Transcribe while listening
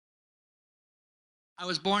I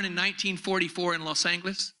was born in 1944 in Los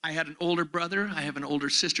Angeles. I had an older brother. I have an older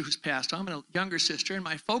sister who's passed on, and a younger sister. And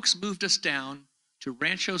my folks moved us down to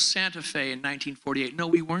Rancho Santa Fe in 1948. No,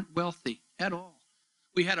 we weren't wealthy at all.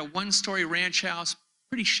 We had a one-story ranch house,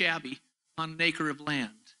 pretty shabby, on an acre of land.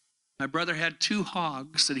 My brother had 2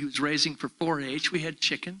 hogs that he was raising for 4-H. We had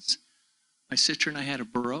chickens. My sister and I had a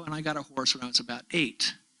burro, and I got a horse when I was about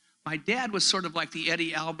 8. My dad was sort of like the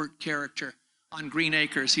Eddie Albert character on Green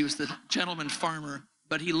Acres. He was the gentleman farmer,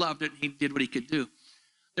 but he loved it and he did what he could do.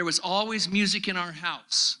 There was always music in our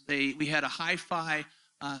house. We had a hi-fi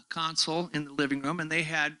console in the living room, and they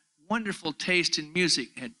had wonderful taste in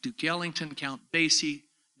music. They had Duke Ellington, Count Basie,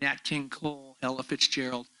 Nat King Cole, Ella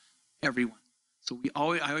Fitzgerald, everyone. So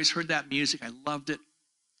I always heard that music. I loved it.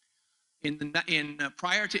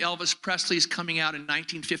 Prior to Elvis Presley's coming out in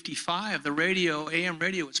 1955, the radio, AM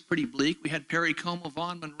radio, was pretty bleak. We had Perry Como,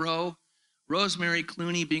 Vaughn Monroe, Rosemary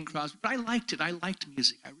Clooney, Bing Crosby. But I liked it. I liked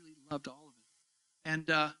music. I really loved all of it. And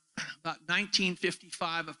about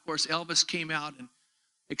 1955, of course, Elvis came out and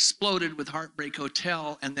exploded with Heartbreak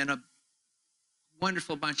Hotel, and then a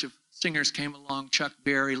wonderful bunch of singers came along, Chuck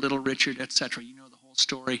Berry, Little Richard, etc. You know the whole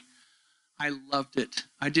story. I loved it.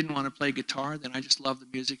 I didn't want to play guitar then. I just loved the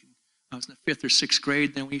music. I was in the 5th or 6th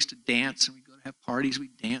grade. Then we used to dance, and we'd go to have parties.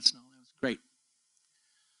 We'd dance, and all that was great.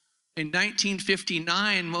 In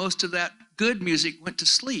 1959, most of that good music went to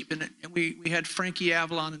sleep, and we had Frankie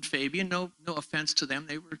Avalon and Fabian. No offense to them.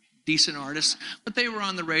 They were decent artists, but they were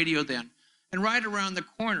on the radio then. And right around the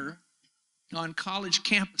corner on college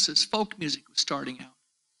campuses, folk music was starting out.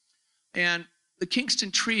 And the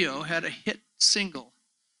Kingston Trio had a hit single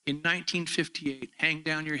in 1958, Hang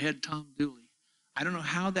Down Your Head, Tom Dooley. I don't know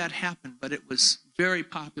how that happened, but it was a very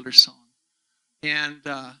popular song. And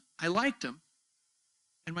I liked them.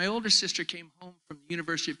 And my older sister came home from the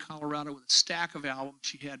University of Colorado with a stack of albums.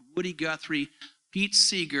 She had Woody Guthrie, Pete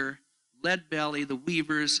Seeger, Lead Belly, The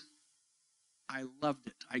Weavers. I loved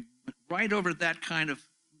it. I went right over that kind of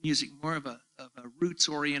music, more of a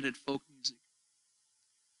roots-oriented folk music.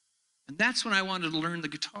 And that's when I wanted to learn the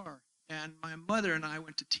guitar. And my mother and I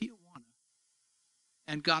went to Tijuana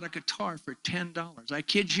and got a guitar for $10. I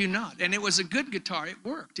kid you not. And it was a good guitar. It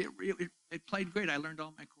worked. It played great. I learned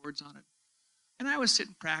all my chords on it. And I was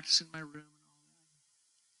sitting practicing in my room and all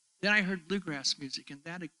that. Then I heard bluegrass music, and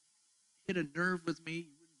that hit a nerve with me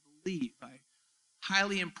you wouldn't believe.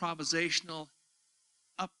 Highly improvisational,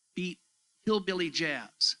 upbeat, hillbilly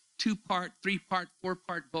jazz. 2-part, 3-part,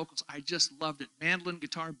 4-part vocals. I just loved it. Mandolin,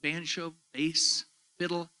 guitar, banjo, bass,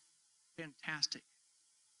 fiddle. Fantastic.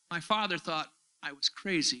 My father thought I was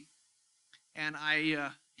crazy, and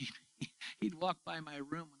he'd walk by my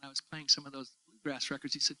room when I was playing some of those bluegrass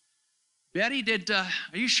records. He said, Betty, are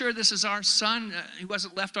you sure this is our son? He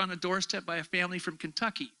wasn't left on a doorstep by a family from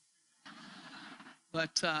Kentucky.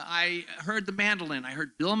 But I heard the mandolin. I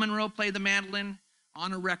heard Bill Monroe play the mandolin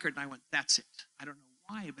on a record, and I went, that's it. I don't know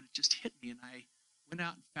why, but it just hit me, and I went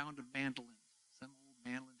out and found a mandolin, some old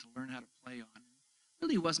mandolin to learn how to play on. And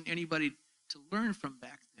really wasn't anybody to learn from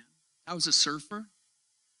back then. I was a surfer.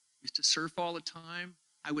 Used to surf all the time.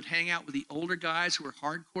 I would hang out with the older guys who were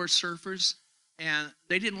hardcore surfers, and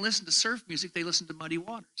they didn't listen to surf music. They listened to Muddy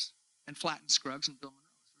Waters and Flatt and Scruggs and Bill Monroe.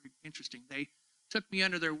 It was very interesting. They took me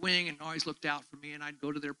under their wing and always looked out for me, and I'd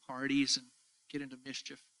go to their parties and get into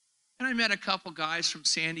mischief. And I met a couple guys from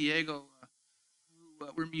San Diego who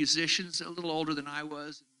were musicians, a little older than I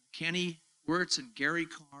was, Kenny Wirtz and Gary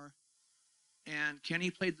Carr. And Kenny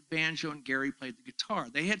played the banjo and Gary played the guitar.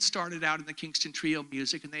 They had started out in the Kingston Trio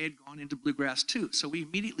music, and they had gone into bluegrass too. So we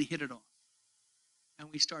immediately hit it off. And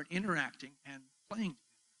we started interacting and playing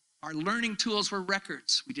together. Our learning tools were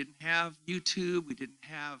records. We didn't have YouTube. We didn't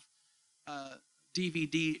have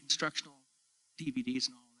DVD, instructional DVDs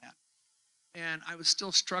and all of that. And I was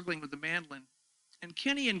still struggling with the mandolin. And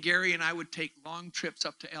Kenny and Gary and I would take long trips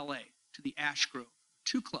up to LA, to the Ash Grove,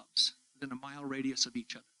 2 clubs within a mile radius of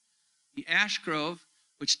each other. The Ash Grove,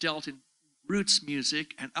 which dealt in roots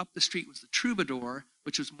music, and up the street was the Troubadour,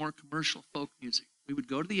 which was more commercial folk music. We would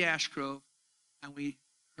go to the Ash Grove, and we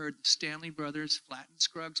heard the Stanley Brothers, Flatt and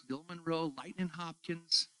Scruggs, Bill Monroe, Lightnin'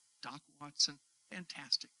 Hopkins, Doc Watson.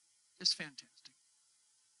 Fantastic, just fantastic.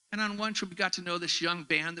 And on one trip, we got to know this young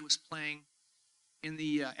band that was playing in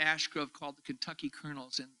the Ash Grove called the Kentucky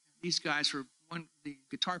Colonels. And these guys were, the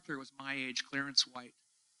guitar player was my age, Clarence White.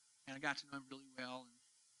 And I got to know him really well.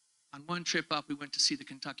 And on one trip up, we went to see the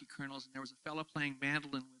Kentucky Colonels, and there was a fellow playing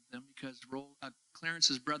mandolin with them because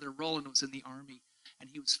Clarence's brother Roland was in the Army, and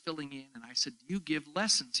he was filling in. And I said, do you give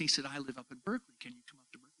lessons? He said, I live up in Berkeley. Can you come up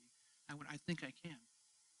to Berkeley? I went, I think I can.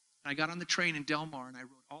 And I got on the train in Del Mar, and I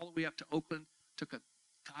rode all the way up to Oakland, took a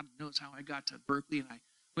God knows how I got to Berkeley, and I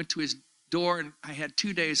went to his door, and I had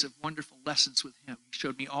 2 days of wonderful lessons with him. He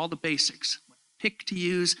showed me all the basics, what pick to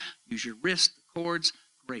use your wrist, the chords,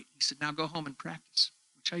 great. He said, now go home and practice,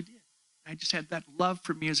 which I did. I just had that love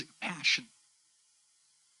for music, passion.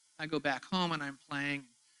 I go back home, and I'm playing.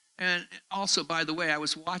 And also, by the way, I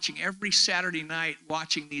was watching every Saturday night,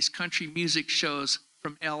 watching these country music shows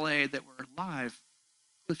from L.A. that were live.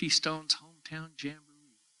 Cliffy Stone's Hometown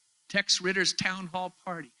Jamboree, Tex Ritter's Town Hall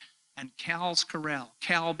Party, and Cal's Corral.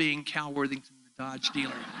 Cal being Cal Worthington, the Dodge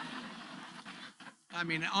dealer. I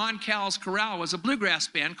mean, on Cal's Corral was a bluegrass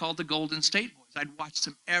band called the Golden State Boys. I'd watch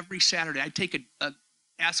them every Saturday. I'd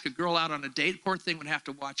ask a girl out on a date. Poor thing would have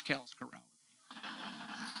to watch Cal's Corral.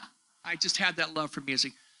 I just had that love for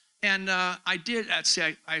music. And I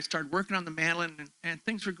started working on the mandolin, and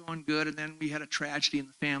things were going good. And then we had a tragedy in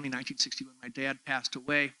the family in 1961. My dad passed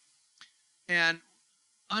away. And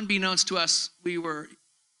unbeknownst to us, we were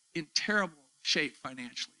in terrible shape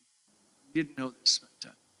financially. We didn't know this,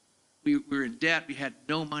 but we were in debt. We had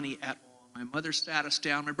no money at all. My mother sat us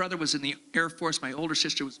down. My brother was in the Air Force. My older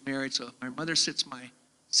sister was married. So my mother sits my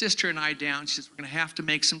sister and I down. She says, we're going to have to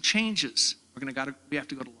make some changes. We have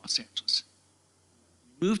to go to Los Angeles.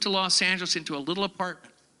 We moved to Los Angeles into a little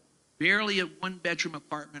apartment, barely a one-bedroom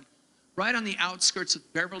apartment, right on the outskirts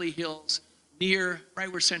of Beverly Hills,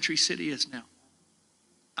 right where Century City is now.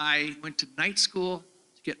 I went to night school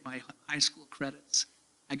to get my high school credits.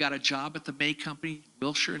 I got a job at the May Company,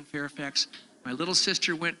 Wilshire and Fairfax. My little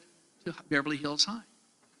sister went to Beverly Hills High.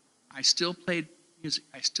 I still played music.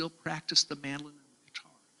 I still practiced the mandolin and the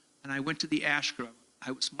guitar. And I went to the Ash Grove.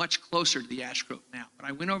 I was much closer to the Ash Grove now. But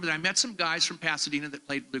I went over there. I met some guys from Pasadena that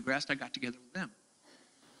played bluegrass. I got together with them.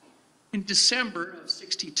 In December of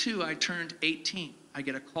 '62, I turned 18. I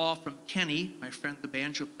get a call from Kenny, my friend, the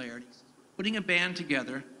banjo player. And he says, we're putting a band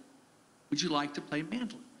together. Would you like to play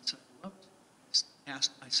mandolin? I said, I love it.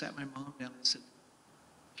 I sat my mom down and said,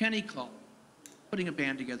 Kenny called, putting a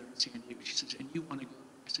band together in San Diego. She said, and you want to go?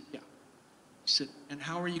 I said, yeah. She said, and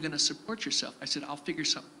how are you going to support yourself? I said, I'll figure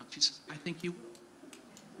something out. She says, I think you will.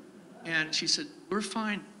 And she said, we're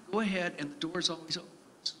fine. Go ahead, and the door's always open.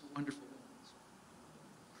 It's wonderful.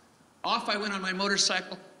 Off I went on my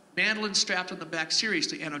motorcycle, mandolin strapped on the back,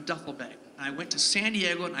 seriously, and a duffel bag. And I went to San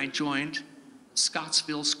Diego, and I joined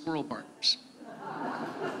Scottsville Squirrel Barkers.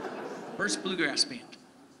 First bluegrass band.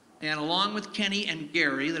 And along with Kenny and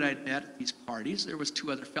Gary that I'd met at these parties, there was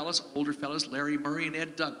 2 other fellas, older fellas, Larry Murray and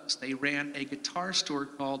Ed Douglas. They ran a guitar store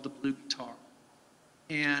called the Blue Guitar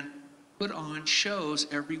and put on shows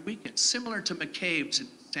every weekend, similar to McCabe's in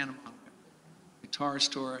Santa Monica. Guitar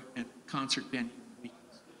store and concert venue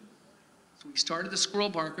weekends. So we started the Squirrel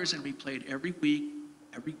Barkers, and we played every week,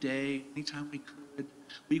 every day, anytime we could.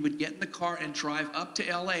 We would get in the car and drive up to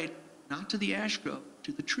LA, not to the Ash Grove,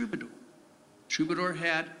 to the Troubadour. Troubadour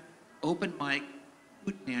had open mic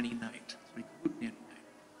hootenanny night. Hootenanny night.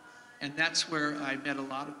 And that's where I met a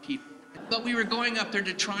lot of people. But we were going up there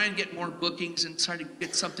to try and get more bookings and try to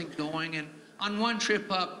get something going. And on one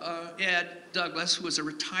trip up, Ed Douglas, who was a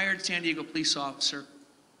retired San Diego police officer,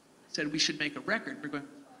 said we should make a record. We're going,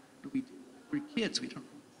 what do we do? We're kids, we don't know.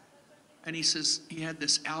 And he says, he had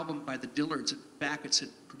this album by the Dillards. At the back it said,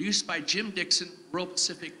 produced by Jim Dixon, World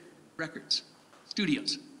Pacific Records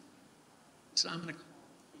Studios. So I'm going to call.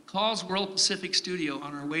 He calls World Pacific Studio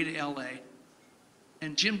on our way to LA.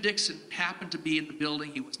 And Jim Dixon happened to be in the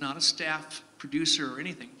building. He was not a staff producer or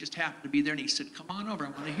anything. He just happened to be there. And he said, come on over, I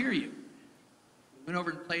want to hear you. We went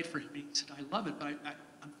over and played for him. And he said, I love it, but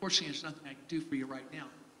unfortunately, there's nothing I can do for you right now.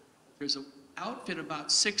 There's an outfit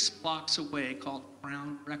about 6 blocks away called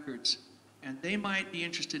Crown Records. And they might be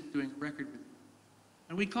interested in doing a record with you.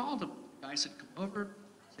 And we called him. The guy said, come over,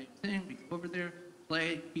 same thing. We go over there,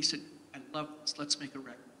 play. He said, I love this. Let's make a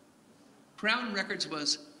record. Crown Records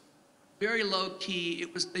was very low key.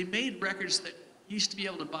 They made records that used to be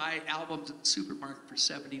able to buy albums in the supermarket for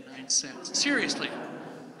 79 cents. Seriously.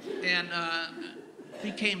 And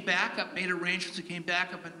we came back up, made arrangements. We came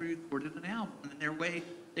back up and recorded an album. And their way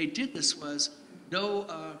they did this was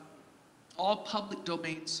all public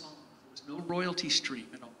domain songs. There was no royalty stream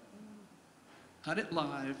at all. Cut it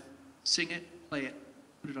live, sing it, play it,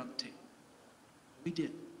 put it on the table. We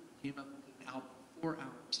did. Came up with an album, 4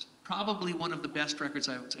 hours. Probably one of the best records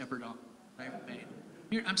I was ever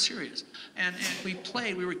made. I'm serious. And we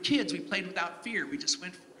played, we were kids, we played without fear. We just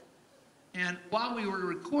went for it. And while we were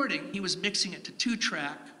recording, he was mixing it to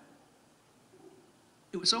 2-track.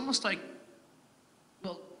 It was almost like,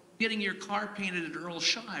 well, getting your car painted at Earl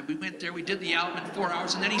Scheib. We went there, we did the album in 4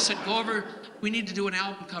 hours, and then he said, go over, we need to do an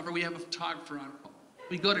album cover. We have a photographer on.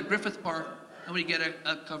 We go to Griffith Park, and we get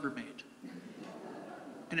a cover made.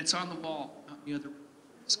 And it's on the wall out the other room.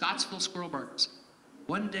 Scottsville Squirrel Barkers.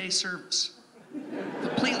 1-day service.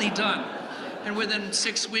 Completely done. And within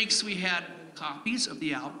 6 weeks, we had copies of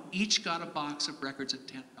the album. Each got a box of records at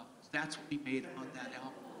 $10. That's what we made on that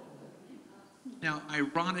album. Now,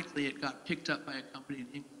 ironically, it got picked up by a company in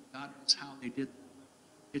England. God knows how they did that.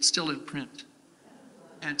 It's still in print.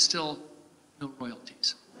 And still no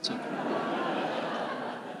royalties. So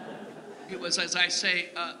it was, as I say,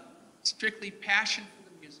 strictly passion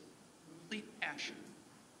for the music. Complete passion.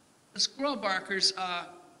 The Squirrel Barkers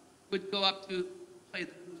would go up to play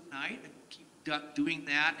the blues night and keep doing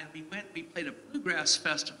that. And we played a bluegrass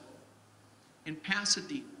festival in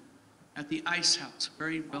Pasadena at the Ice House,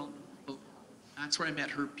 very well known. That's where I met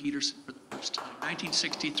Herb Pederson for the first time,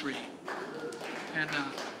 1963. And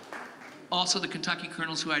also the Kentucky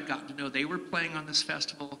Colonels, who I'd gotten to know, they were playing on this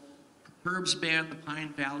festival. Herb's band, the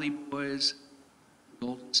Pine Valley Boys, the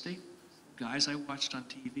Golden State, guys I watched on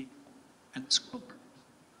TV, and the Squirrel Barkers.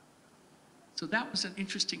 So that was an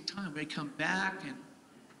interesting time. They come back and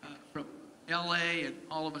from LA, and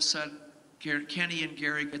all of a sudden, Kenny and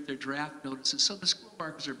Gary get their draft notices. So the Squirrel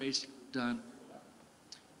Barkers are basically done.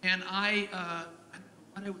 And I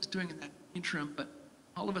don't know what I was doing in that interim, but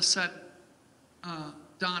all of a sudden,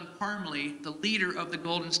 Don Parmley, the leader of the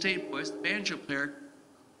Golden State Boys, the banjo player,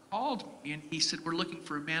 called me and he said, "We're looking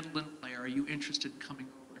for a mandolin player. Are you interested in coming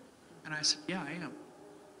over?" And I said, "Yeah, I am."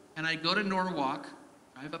 And I go to Norwalk,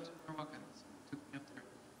 drive up to Norwalk, and took me up there.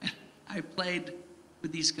 And I played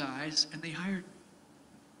with these guys, and they hired me.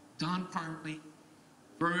 Don Parmley,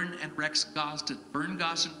 Vern and Rex Gosden. Vern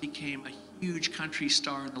Gosden became a huge country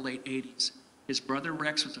star in the late 80s. His brother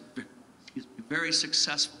Rex was a very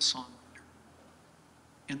successful songwriter.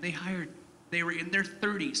 And they hired me. They were in their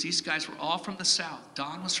 30s. These guys were all from the South.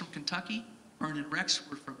 Don was from Kentucky. Vern and Rex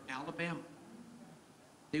were from Alabama.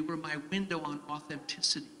 They were my window on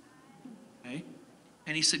authenticity. Okay?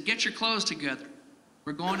 And he said, "Get your clothes together.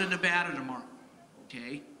 We're going to Nevada tomorrow."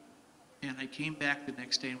 Okay? And I came back the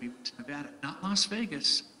next day and we went to Nevada. Not Las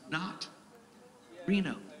Vegas, not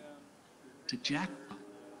Reno, to Jackpot.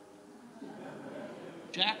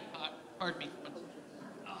 Jackpot, pardon me.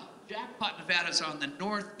 Jackpot, Nevada is on the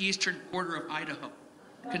northeastern border of Idaho.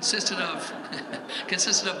 Consisted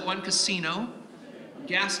of one casino,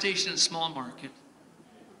 gas station and small market,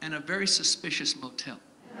 and a very suspicious motel.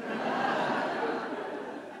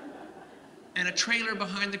 And a trailer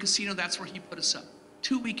behind the casino, that's where he put us up.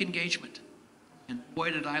 2-week engagement. And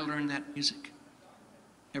boy, did I learn that music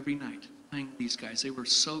every night, playing with these guys. They were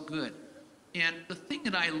so good. And the thing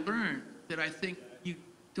that I learned that I think you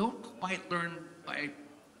don't quite learn by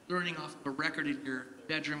learning off of a record in your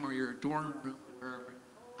bedroom or your dorm room or wherever,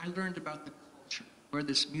 I learned about the culture, where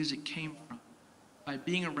this music came from. By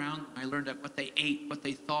being around them, I learned what they ate, what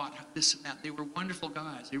they thought, this and that. They were wonderful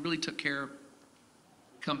guys. They really took care of me.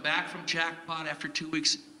 Come back from Jackpot after 2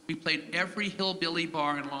 weeks, we played every hillbilly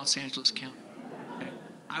bar in Los Angeles County. Okay?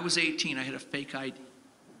 I was 18, I had a fake ID.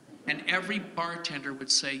 And every bartender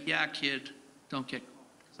would say, "Yeah, kid, don't get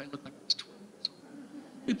caught," because I looked like I was 12 years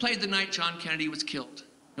old. We played the night John Kennedy was killed.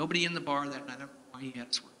 Nobody in the bar that night. I don't know why he had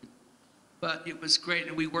us working. But it was great,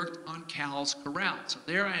 and we worked on Cal's Corral. So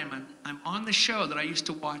there I am. I'm on the show that I used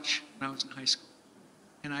to watch when I was in high school.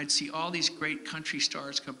 And I'd see all these great country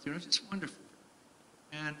stars come through. It was just wonderful.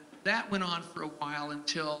 And that went on for a while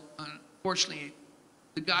until, unfortunately,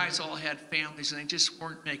 the guys all had families, and they just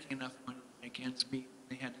weren't making enough money to make ends meet.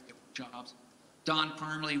 They had to get jobs. Don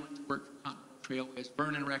Parmley went to work for Continental Trailways.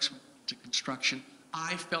 Vern and Rex went to construction.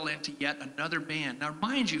 I fell into yet another band. Now,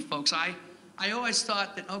 mind you, folks, I always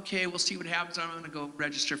thought that, okay, we'll see what happens. I'm going to go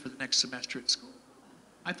register for the next semester at school.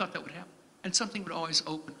 I thought that would happen. And something would always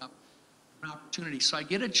open up an opportunity. So I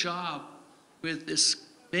get a job with this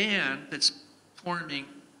band that's forming,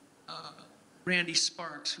 Randy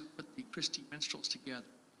Sparks, who put the Christie Minstrels together,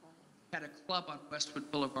 had a club on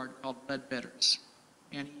Westwood Boulevard called Byrds,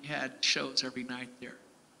 and he had shows every night there.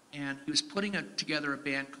 And he was putting together a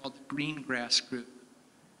band called the Greengrass Group,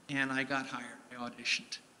 and I got hired. I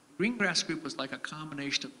auditioned. The Greengrass Group was like a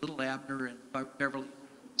combination of Little Abner and Beverly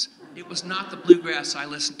Hills. It was not the bluegrass I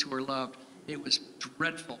listened to or loved. It was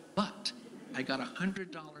dreadful, but I got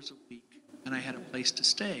 $100 a week, and I had a place to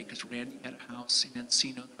stay because Randy had a house in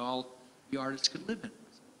Encino that all the artists could live in.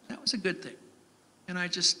 That was a good thing. And I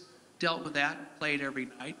just dealt with that and played every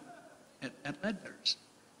night at Ledbetter's.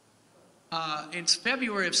 In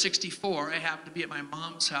February of '64, I happened to be at my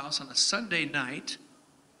mom's house on a Sunday night.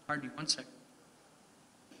 Pardon me 1 second.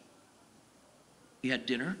 We had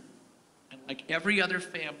dinner, and like every other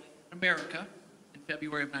family in America, in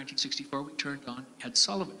February of 1964, we turned on Ed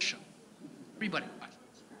Sullivan's show. Everybody watched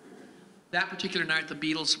it. That particular night, the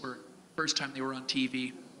Beatles were, first time they were on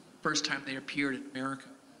TV, first time they appeared in America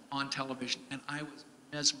on television, and I was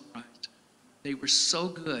mesmerized. They were so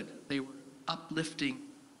good. They were uplifting,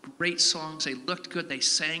 great songs. They looked good. They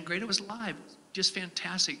sang great. It was live. It was just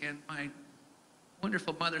fantastic. And my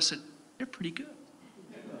wonderful mother said, they're pretty good.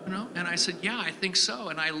 You know? And I said, yeah, I think so.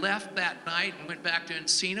 And I left that night and went back to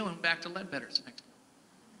Encino and went back to Ledbetter's the next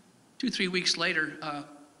day. 2-3 weeks later,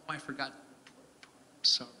 I forgot.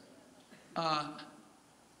 So,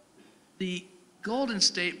 the Golden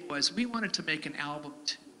State Boys, we wanted to make an album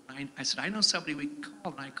too. I said, I know somebody we can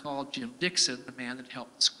call. And I called Jim Dixon, the man that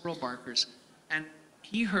helped the Squirrel Barkers. And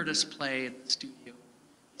he heard us play in the studio.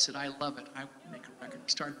 He said, I love it. I want to make a record. He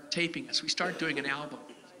started taping us. We started doing an album.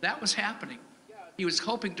 That was happening. He was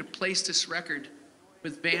hoping to place this record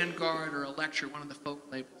with Vanguard or Elektra, one of the folk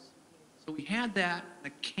labels. So we had that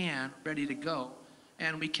in a can ready to go,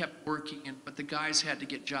 and we kept working, but the guys had to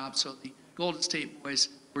get jobs, so the Golden State Boys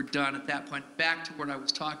were done at that point. Back to what I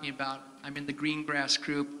was talking about, I'm in the Greengrass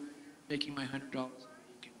group, making my $100 a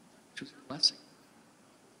week, which was a blessing.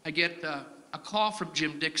 I get a call from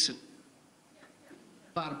Jim Dixon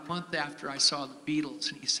about a month after I saw the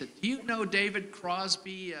Beatles, and he said, do you know David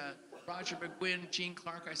Crosby, Roger McGuinn, Gene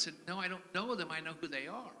Clark? I said, no, I don't know them. I know who they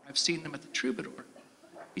are. I've seen them at the Troubadour.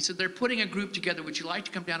 He said, they're putting a group together. Would you like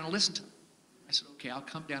to come down and listen to them? I said, okay, I'll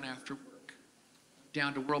come down after work,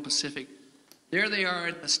 down to World Pacific. There they are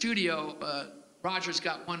in the studio. Roger's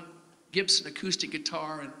got one Gibson acoustic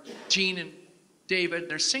guitar, and Gene and David,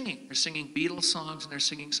 they're singing. They're singing Beatles songs, and they're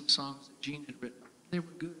singing some songs that Gene had written. They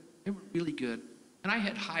were good. They were really good. And I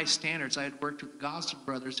had high standards. I had worked with the Gosden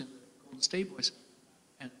brothers and the Golden State Boys,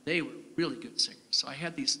 and they were really good singers. So I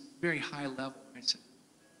had these very high level. I said,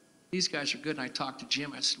 these guys are good. And I talked to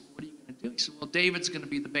Jim. I said, well, what are you going to do? He said, well, David's going to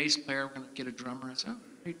be the bass player. We're going to get a drummer. I said, oh,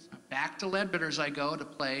 great. So back to Ledbetter's I go to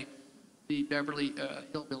play the Beverly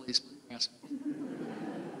Hillbillies bluegrass.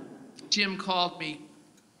 Jim called me.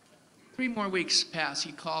 3 more weeks pass.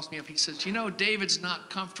 He calls me up. He says, you know, David's not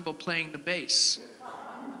comfortable playing the bass.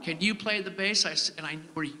 Can you play the bass? And I knew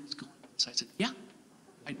where he was going. So I said, yeah.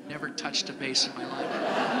 I'd never touched a bass in my life,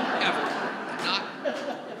 ever.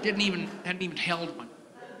 Hadn't even held one.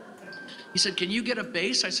 He said, can you get a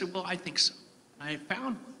bass? I said, well, I think so. And I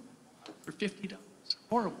found one for $50.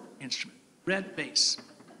 Horrible instrument, red bass.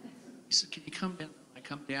 He said, can you come down? I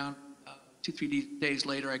come down. 2-3 days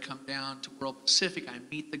later, I come down to World Pacific. I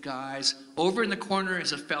meet the guys. Over in the corner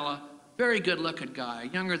is a fella, very good-looking guy,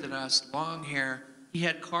 younger than us, long hair. He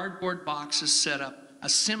had cardboard boxes set up, a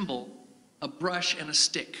cymbal, a brush, and a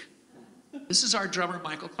stick. This is our drummer,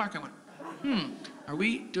 Michael Clark. I went, are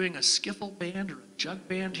we doing a skiffle band or a jug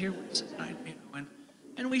band here? What is this?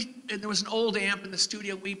 And there was an old amp in the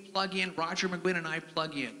studio. We plug in. Roger McGuinn and I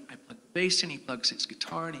plug in. I plug the bass in. He plugs his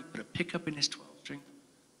guitar, and he put a pickup in his 12-string.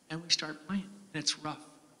 And we start playing. And it's rough.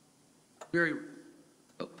 Very rough.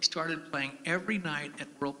 But we started playing every night at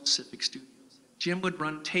World Pacific Studios. Jim would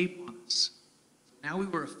run tape on us. So now we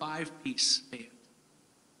were a 5-piece band.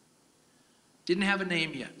 Didn't have a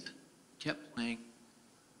name yet. Kept playing.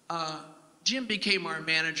 Jim became our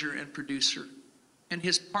manager and producer. And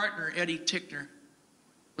his partner, Eddie Tickner,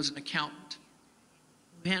 was an accountant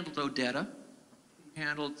who handled Odetta, who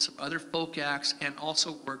handled some other folk acts, and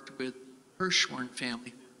also worked with Hirshhorn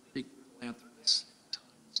family, big philanthropists at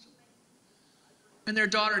the time. And their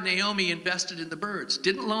daughter, Naomi, invested in the Byrds.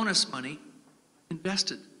 Didn't loan us money,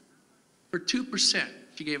 invested. For 2%,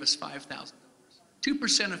 she gave us $5,000.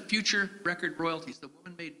 2% of future record royalties. The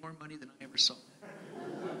woman made more money than I ever saw.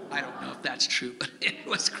 I don't know if that's true, but it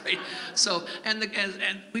was great. So, and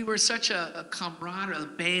we were such a camaraderie, a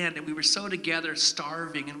band, and we were so together,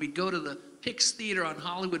 starving, and we'd go to the Pix Theater on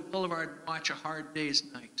Hollywood Boulevard and watch A Hard Day's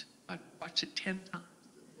Night. I watched it 10 times,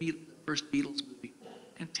 the first Beatles movie.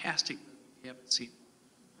 Fantastic movie if you haven't seen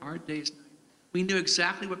it. Hard Day's Night. We knew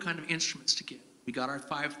exactly what kind of instruments to get. We got our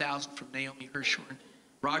 5,000 from Naomi Hirshhorn.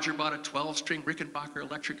 Roger bought a 12-string Rickenbacker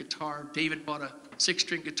electric guitar. David bought a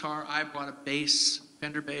 6-string guitar. I bought a bass,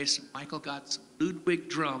 Fender bass. And Michael got some Ludwig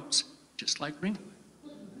drums, just like Ringo.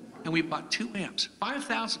 And we bought 2 amps.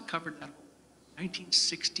 5,000 covered that whole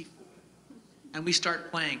 1964. And we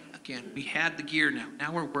start playing again. We had the gear now.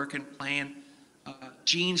 Now we're working, playing.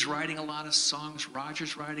 Gene's writing a lot of songs.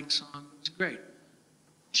 Roger's writing songs. It's great.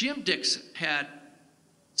 Jim Dixon had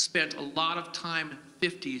spent a lot of time in the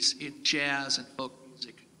 50s in jazz and folk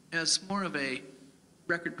music as more of a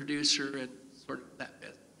record producer and sort of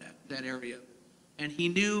that area. And he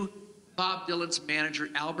knew Bob Dylan's manager,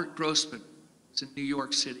 Albert Grossman, was in New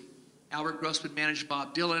York City. Albert Grossman managed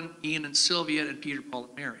Bob Dylan, Ian and Sylvia, and Peter, Paul,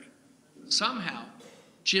 and Mary. Somehow,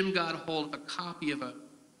 Jim got a hold of a copy of a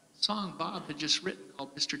song Bob had just written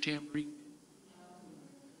called Mr. Tambourine.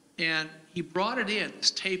 And he brought it in,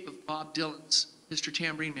 this tape of Bob Dylan's Mr.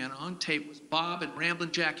 Tambourine Man. On tape was Bob and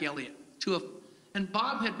Ramblin' Jack Elliott, two of them. And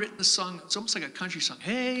Bob had written the song, it's almost like a country song.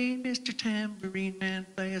 Hey, Mr. Tambourine Man,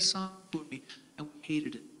 play a song for me. And we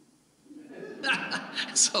hated it.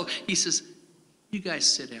 So he says, you guys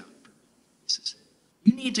sit down. He says,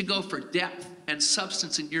 you need to go for depth and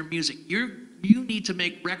substance in your music. You need to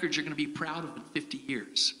make records you're going to be proud of in 50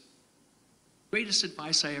 years. Greatest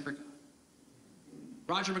advice I ever got.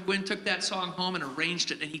 Roger McGuinn took that song home and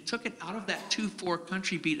arranged it, and he took it out of that 2/4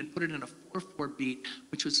 country beat and put it in a 4/4 beat,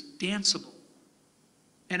 which was danceable.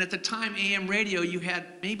 And at the time, AM radio, you had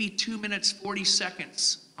maybe 2 minutes, 40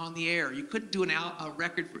 seconds on the air. You couldn't do a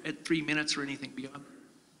record at 3 minutes or anything beyond that.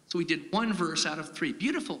 So we did one verse out of 3.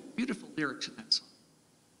 Beautiful, beautiful lyrics in that song.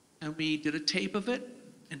 And we did a tape of it,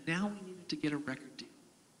 and now we needed to get a record deal.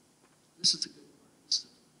 This is the good part. This is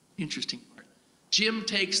the interesting part. Jim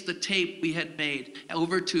takes the tape we had made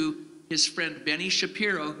over to his friend Benny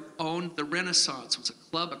Shapiro, who owned the Renaissance. It was a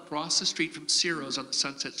club across the street from Ciro's on the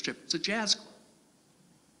Sunset Strip. It's a jazz club.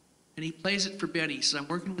 And he plays it for Benny. He says, I'm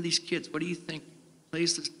working with these kids. What do you think?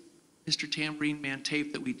 Plays the Mr. Tambourine Man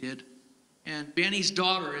tape that we did. And Benny's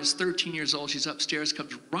daughter is 13 years old. She's upstairs,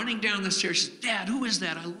 comes running down the stairs. She says, Dad, who is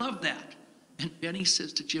that? I love that. And Benny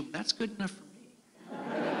says to Jim, that's good enough for me.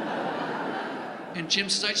 And Jim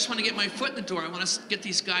says, I just want to get my foot in the door. I want to get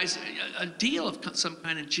these guys a deal of some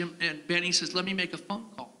kind. And Benny says, let me make a phone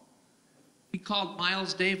call. He called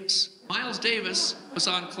Miles Davis. Miles Davis was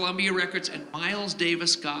on Columbia Records, and Miles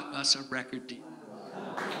Davis got us a record deal.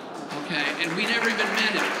 Okay, and we never even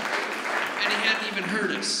met him. And he hadn't even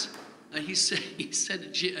heard us. He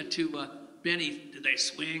said to Benny, did they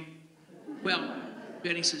swing? Well,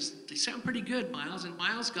 Benny says, they sound pretty good, Miles. And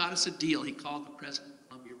Miles got us a deal. He called the president of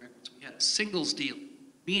Columbia Records. We had a singles deal,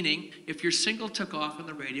 meaning if your single took off on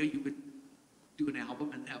the radio, you would do an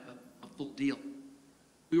album and have a full deal.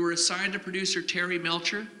 We were assigned to producer Terry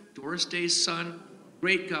Melcher, Doris Day's son,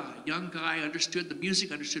 great guy, young guy, understood the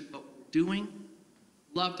music, understood what we were doing,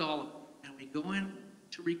 loved all of it. And we go in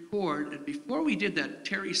to record, and before we did that,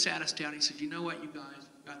 Terry sat us down. He said, you know what, you guys,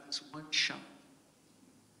 we've got this one shot.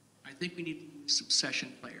 I think we need to use some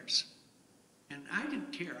session players. And I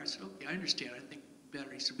didn't care. I said, okay, I understand. I think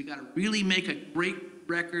better. He said, we got to really make a great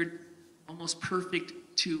record, almost perfect,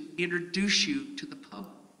 to introduce you to the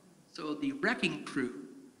public. So the Wrecking Crew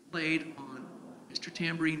played on Mr.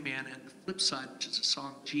 Tambourine Man, and the flip side, which is a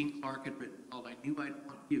song Gene Clark had written called I Knew I'd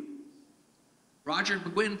Want You. Roger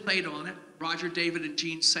McGuinn played on it. Roger, David, and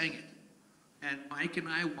Gene sang it. And Mike and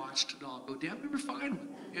I watched it all go down. We were fine with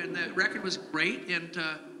it. And the record was great. And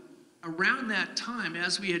around that time,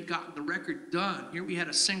 as we had gotten the record done, here we had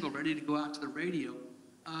a single ready to go out to the radio.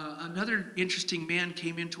 Another interesting man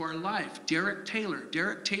came into our life, Derek Taylor.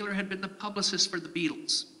 Derek Taylor had been the publicist for the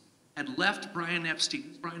Beatles, had left Brian Epstein.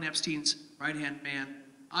 Who's Brian Epstein's right-hand man?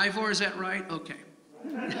 Ivor, is that right? Okay.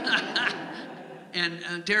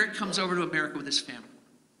 And Derek comes over to America with his family.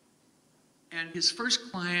 And his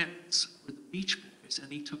first clients were the Beach Boys,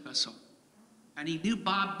 and he took us home. And he knew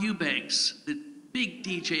Bob Eubanks, the big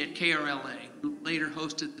DJ at KRLA, who later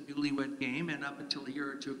hosted the Newlywed Game, and up until a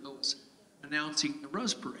year or two ago was announcing the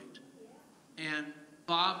Rose Parade. And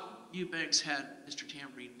Bob Eubanks had Mr.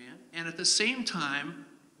 Tambourine Man. And at the same time,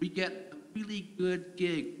 we get a really good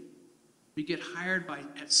gig. We get hired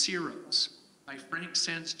at Ciro's by Frank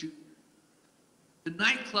Sands Jr. The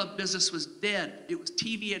nightclub business was dead. It was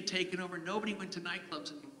TV had taken over. Nobody went to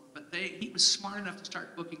nightclubs anymore. But he was smart enough to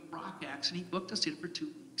start booking rock acts, and he booked us in for 2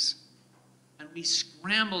 weeks. And we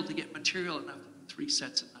scrambled to get material enough to do 3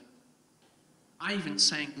 sets a night. I even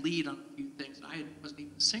sang lead on a few things. I wasn't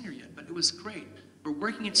even a singer yet, but it was great. We're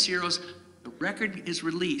working at Ciro's. The record is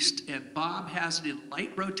released, and Bob has it in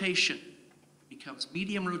light rotation. It becomes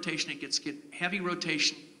medium rotation. It gets heavy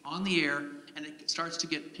rotation on the air, and it starts to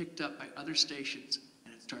get picked up by other stations,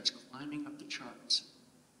 and it starts climbing up the charts.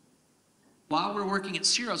 While we're working at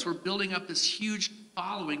Ciro's, we're building up this huge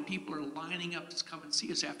following. People are lining up to come and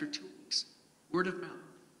see us after 2 weeks. Word of mouth.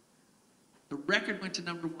 The record went to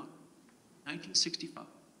number 1, 1965.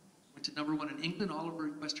 Went to number 1 in England, all over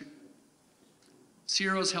Western Europe.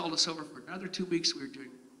 Ciro's held us over for another 2 weeks. We were doing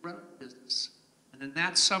incredible business. And then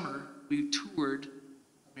that summer, we toured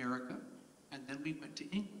America, and then we went to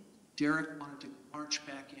England. Derek wanted to march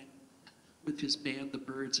back in with his band, the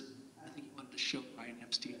Byrds. I think he wanted to show Brian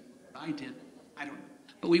Epstein. I did. I don't know.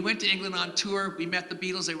 But we went to England on tour. We met the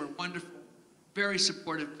Beatles. They were wonderful, very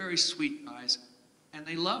supportive, very sweet guys. And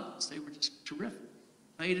they loved us. They were just terrific.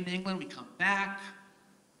 Played in England. We come back.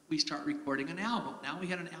 We start recording an album. Now we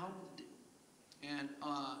had an album to do. And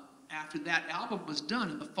after that album was done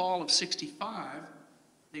in the fall of '65,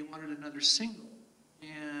 they wanted another single.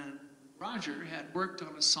 And Roger had worked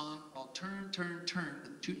on a song called Turn, Turn, Turn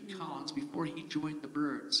with Judy Collins before he joined the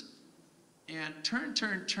Byrds. And Turn,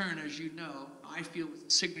 Turn, Turn, as you know, I feel was the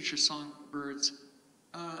signature song of the Byrds.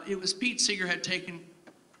 It was Pete Seeger had taken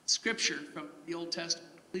scripture from the Old Testament,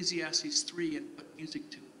 Ecclesiastes 3, and put music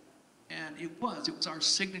to it. And it was our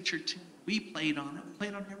signature tune. We played on it. We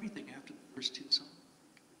played on everything after the first two songs.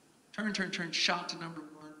 Turn, Turn, Turn, shot to #1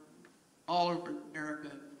 all over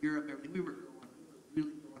America, Europe, everything. We were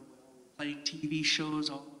really going well. Playing TV shows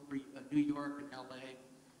all over New York and LA,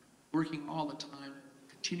 working all the time,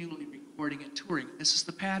 continually recording and touring. This is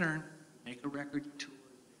the pattern. Make a record, you tour.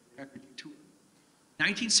 Make a record, you tour.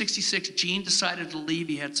 1966, Gene decided to leave.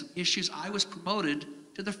 He had some issues. I was promoted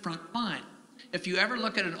to the front line. If you ever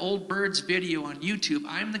look at an old Byrds video on YouTube,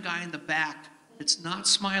 I'm the guy in the back that's not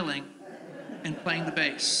smiling and playing the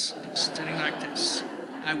bass, sitting like this.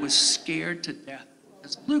 I was scared to death.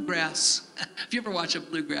 It's bluegrass. If you ever watch a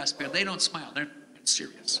bluegrass band, they don't smile. They're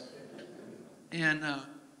serious. And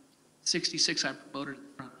 66, I'm promoted to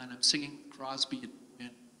the front line. I'm singing Crosby,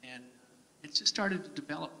 and it just started to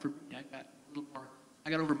develop for me. I got a little more. I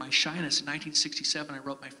got over my shyness. In 1967, I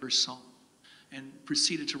wrote my first song and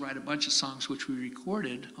proceeded to write a bunch of songs which we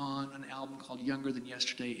recorded on an album called Younger Than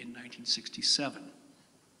Yesterday in 1967.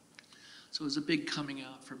 So it was a big coming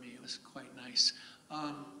out for me. It was quite nice.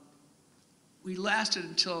 We lasted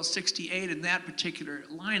until '68 in that particular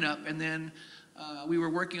lineup, and then we were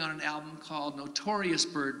working on an album called Notorious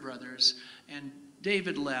Byrd Brothers, and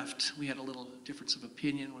David left. We had a little difference of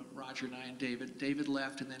opinion with Roger and I and David. David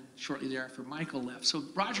left, and then shortly thereafter, Michael left. So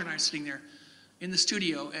Roger and I are sitting there in the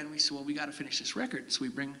studio, and we said, well, we got to finish this record. So we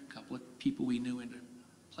bring a couple of people we knew in to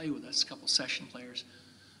play with us, a couple session players.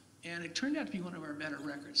 And it turned out to be one of our better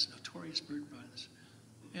records, Notorious Byrd Brothers.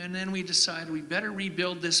 And then we decided we better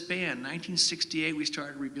rebuild this band. 1968, we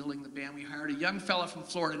started rebuilding the band. We hired a young fella from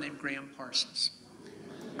Florida named Graham Parsons.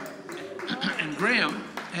 And Graham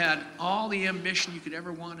had all the ambition you could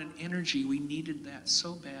ever want and energy. We needed that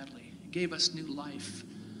so badly. It gave us new life.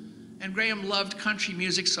 And Graham loved country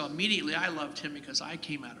music, so immediately I loved him because I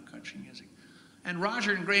came out of country music. And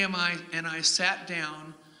Roger and Graham and I sat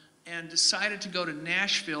down and decided to go to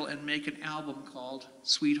Nashville and make an album called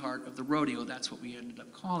Sweetheart of the Rodeo. That's what we ended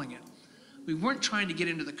up calling it. We weren't trying to get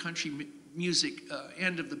into the country music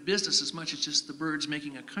end of the business as much as just the Byrds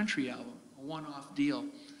making a country album, a one-off deal.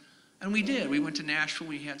 And we did. We went to Nashville.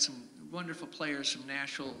 We had some wonderful players from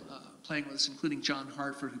Nashville playing with us, including John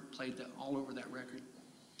Hartford, who played all over that record.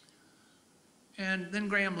 And then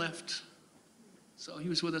Graham left. So he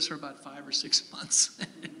was with us for about 5 or 6 months.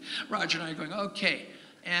 Roger and I are going, okay.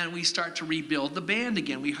 And we start to rebuild the band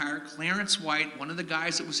again. We hire Clarence White, one of the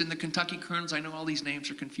guys that was in the Kentucky Colonels. I know all these names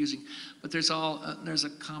are confusing, but there's a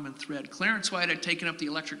common thread. Clarence White had taken up the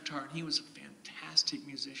electric guitar, and he was a fantastic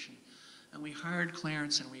musician. And we hired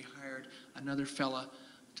Clarence, and we hired another fella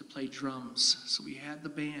to play drums. So we had the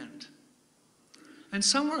band. And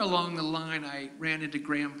somewhere along the line, I ran into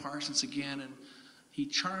Graham Parsons again, and he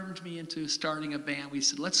charmed me into starting a band. We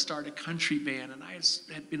said, let's start a country band. And I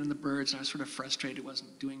had been in the Byrds, and I was sort of frustrated,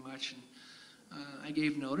 wasn't doing much. And I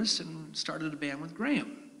gave notice and started a band with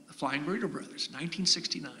Graham, the Flying Burrito Brothers,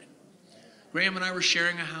 1969. Graham and I were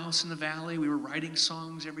sharing a house in the valley. We were writing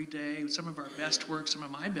songs every day. Some of our best work, some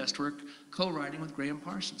of my best work, co-writing with Graham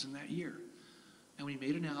Parsons in that year. And we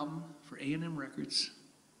made an album for A&M Records,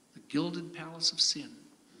 The Gilded Palace of Sin.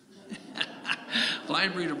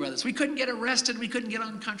 Flying Burrito Brothers. We couldn't get arrested. We couldn't get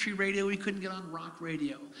on country radio. We couldn't get on rock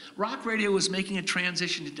radio. Rock radio was making a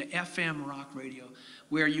transition into FM rock radio,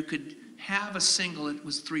 where you could have a single that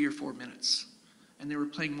was 3 or 4 minutes. And they were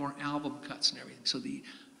playing more album cuts and everything. So the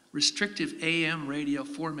restrictive AM radio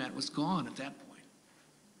format was gone at that point.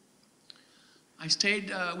 I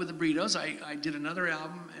stayed with the Burritos. I did another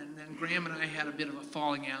album, and then Graham and I had a bit of a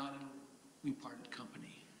falling out, and we parted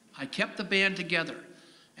company. I kept the band together.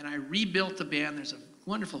 And I rebuilt the band. There's a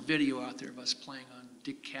wonderful video out there of us playing on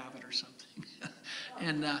Dick Cavett or something.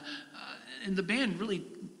 and the band really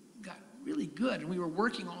got really good. And we were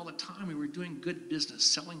working all the time. We were doing good business,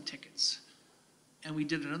 selling tickets. And we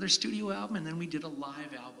did another studio album, and then we did a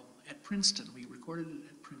live album at Princeton. We recorded it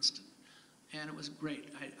at Princeton. And it was great.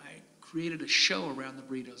 I created a show around the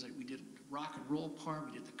Burritos. We did a rock and roll part.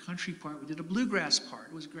 We did the country part. We did a bluegrass part.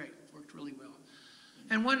 It was great. It worked really well.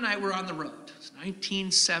 And one night we're on the road. It's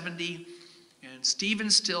 1970, and Stephen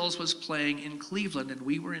Stills was playing in Cleveland, and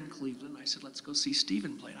we were in Cleveland. I said, let's go see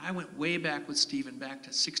Stephen play. And I went way back with Stephen, back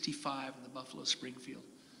to '65 in the Buffalo Springfield.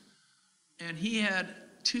 And he had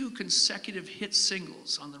 2 consecutive hit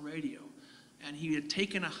singles on the radio. And he had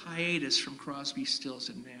taken a hiatus from Crosby, Stills,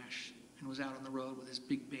 and Nash and was out on the road with his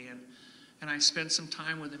big band. And I spent some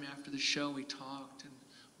time with him after the show. We talked and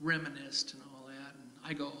reminisced and all that. And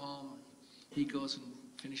I go home. He goes and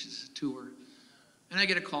finishes his tour. And I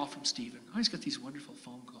get a call from Steven. I always get these wonderful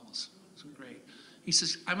phone calls. It's great. He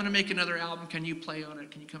says, I'm going to make another album. Can you play on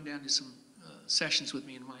it? Can you come down to some sessions with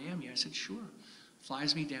me in Miami? I said, sure.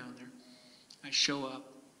 Flies me down there. I show up.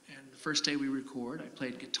 And the first day we record, I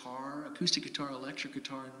played guitar, acoustic guitar, electric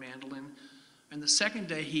guitar, and mandolin. And the second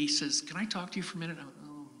day he says, can I talk to you for a minute? I went,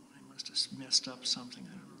 oh, I must have messed up something.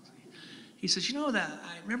 I don't know. He says, you know that,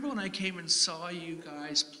 I remember when I came and saw you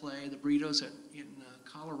guys play the Burritos in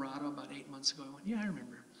Colorado about 8 months ago? I went, yeah, I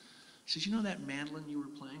remember. He says, you know that mandolin you were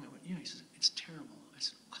playing? I went, yeah. He says, it's terrible.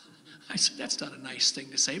 I said, that's not a nice thing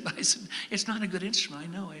to say, but I said, it's not a good instrument. I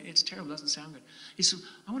know, it's terrible, it doesn't sound good. He said,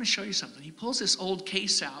 I want to show you something. He pulls this old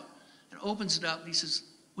case out and opens it up, and he says,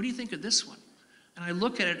 what do you think of this one? And I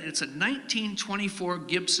look at it, and it's a 1924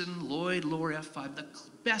 Gibson Lloyd Loar F5, the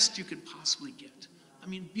best you could possibly get. I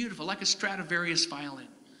mean, beautiful, like a Stradivarius violin.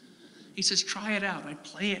 He says, try it out. I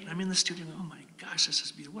play it, and I'm in the studio, and oh my gosh, this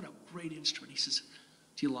is beautiful. What a great instrument. He says,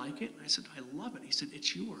 do you like it? And I said, I love it. He said,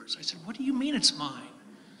 it's yours. I said, what do you mean it's mine?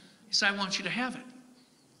 He said, I want you to have it.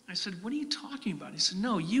 I said, what are you talking about? He said,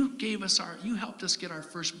 no, you helped us get our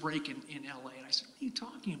first break in LA. And I said, what are you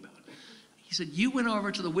talking about? He said, you went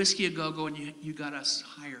over to the Whiskey A Go-Go and you got us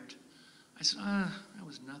hired. I said, that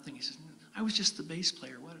was nothing. He said, I was just the bass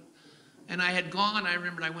player. What? And I had gone, I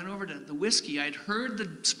remembered I went over to the Whiskey. I'd heard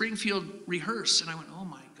the Springfield rehearse, and I went, oh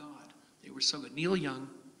my God, they were so good. Neil Young,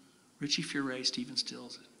 Richie Furay, Stephen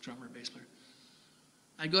Stills, drummer and bass player.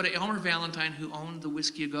 I go to Elmer Valentine, who owned the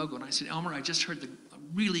Whiskey A Go-Go, and I said, Elmer, I just heard a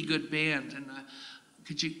really good band, and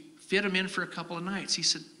could you fit them in for a couple of nights? He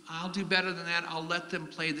said, I'll do better than that. I'll let them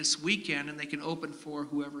play this weekend, and they can open for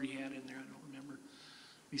whoever he had in there. I don't remember.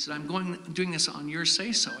 He said, I'm doing this on your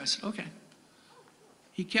say-so. I said, okay.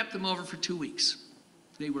 He kept them over for 2 weeks.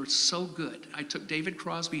 They were so good. I took David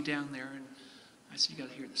Crosby down there, and I said, you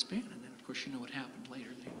got to hear this band. And then, of course, you know what happened later.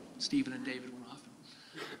 Stephen and David went off.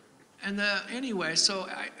 And anyway, so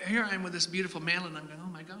here I am with this beautiful mandolin. I'm going, oh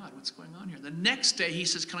my God, what's going on here? The next day he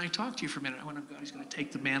says, can I talk to you for a minute? I went, oh God, he's going to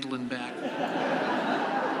take the mandolin back.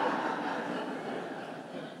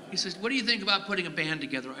 He says, what do you think about putting a band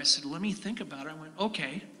together? I said, let me think about it. I went,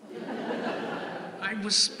 okay. I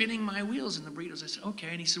was spinning my wheels in the Burritos. I said, okay.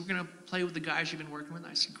 And he said, we're going to play with the guys you've been working with.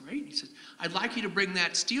 I said, great. He said, I'd like you to bring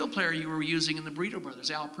that steel player you were using in the Burrito Brothers,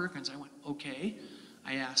 Al Perkins. I went, okay.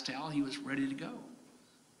 I asked Al. He was ready to go.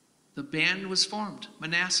 The band was formed,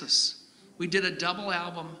 Manassas. We did a double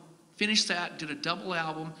album, finished that, did a double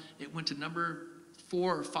album. It went to number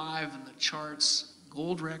 4 or 5 in the charts.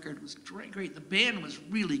 Gold record. It was great. The band was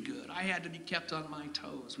really good. I had to be kept on my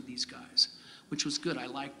toes with these guys, which was good. I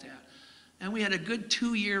liked that. And we had a good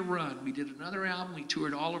 2-year run. We did another album. We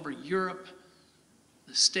toured all over Europe,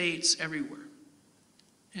 the States, everywhere.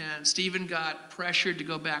 And Stephen got pressured to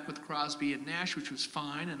go back with Crosby and Nash, which was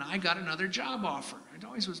fine, and I got another job offer. I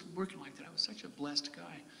always was working like that. I was such a blessed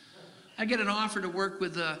guy. I get an offer to work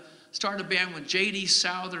with, start a band with J.D.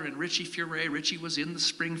 Souther and Richie Furay. Richie was in the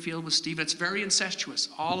Springfield with Stephen. It's very incestuous,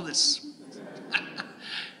 all of this.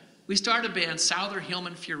 We start a band, Souther,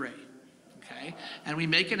 Hillman, Furay, okay? And we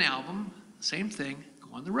make an album, same thing,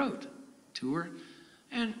 go on the road, tour.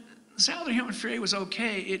 And Souther, Hillman, Furay was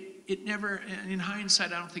okay. It never, in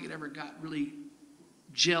hindsight, I don't think it ever got really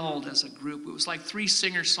gelled as a group. It was like 3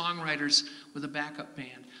 singer-songwriters with a backup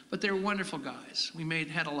band. But they were wonderful guys. We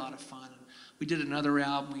had a lot of fun. We did another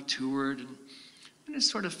album, we toured, and it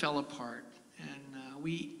sort of fell apart. And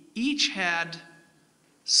we each had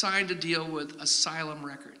signed a deal with Asylum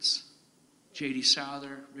Records, J.D.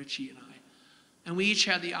 Souther, Richie, and I. And we each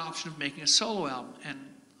had the option of making a solo album, and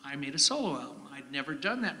I made a solo album. I'd never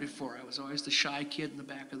done that before. I was always the shy kid in the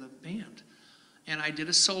back of the band. And I did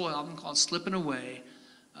a solo album called Slippin' Away.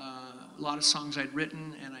 A lot of songs I'd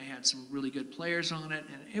written, and I had some really good players on it,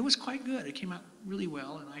 and it was quite good. It came out really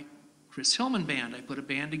well, and Chris Hillman Band, I put a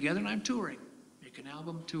band together, and I'm touring. Make an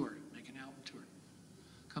album, tour. Make an album, tour.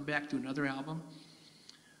 Come back to another album.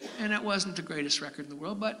 And it wasn't the greatest record in the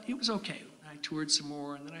world, but it was okay. I toured some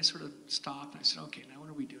more, and then I sort of stopped, and I said, okay, now what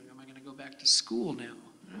are we doing? Am I going to go back to school now?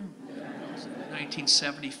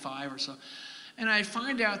 1975 or so. And I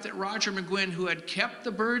find out that Roger McGuinn, who had kept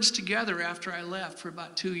the Byrds together after I left for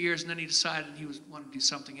about 2 years, and then he decided he wanted to do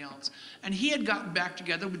something else. And he had gotten back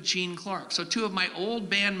together with Gene Clark. So 2 of my old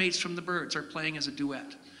bandmates from the Byrds are playing as a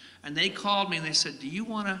duet. And they called me and they said, do you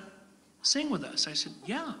want to sing with us? I said,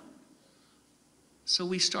 yeah. So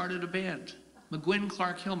we started a band. McGuinn,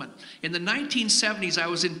 Clark, Hillman. In the 1970s, I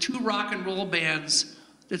was in 2 rock and roll bands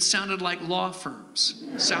that sounded like law firms.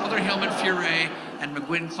 Souther, Hillman, Furay, and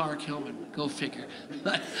McGuinn, Clark, Hillman. Go figure.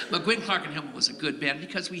 But McGuinn, Clark, and Hillman was a good band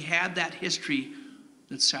because we had that history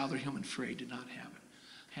that Souther, Hillman, Furay did not have.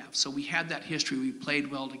 So we had that history. We played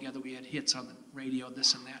well together. We had hits on the radio,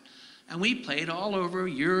 this and that. And we played all over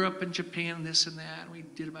Europe and Japan, this and that. We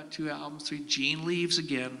did about 2 albums, 3. Gene leaves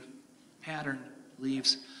again. Pattern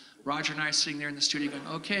leaves. Roger and I sitting there in the studio going,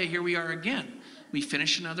 okay, here we are again. We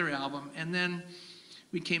finished another album, and then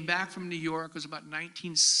we came back from New York. It was about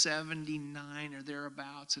 1979 or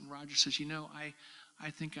thereabouts, and Roger says, you know, I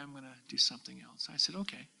think I'm going to do something else. I said,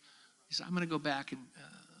 okay. He said, I'm going to go back and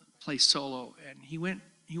play solo. And he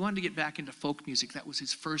wanted to get back into folk music. That was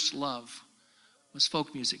his first love, was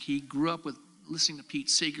folk music. He grew up with listening to Pete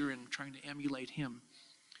Seeger and trying to emulate him.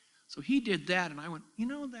 So he did that, and I went, you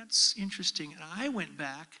know, that's interesting. And I went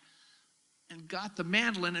back and got the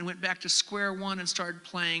mandolin and went back to square one and started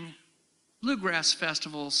playing bluegrass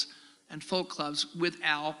festivals and folk clubs with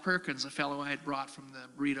Al Perkins, a fellow I had brought from the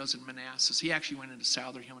Burritos in Manassas. He actually went into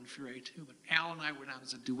Souther, Hillman, Furay too, but Al and I went out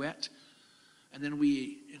as a duet. And then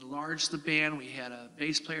we enlarged the band. We had a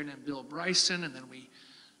bass player named Bill Bryson, and then we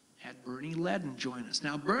had Bernie Ledden join us.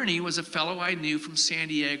 Now, Bernie was a fellow I knew from San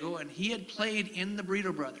Diego, and he had played in the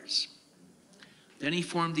Burrito Brothers. Then he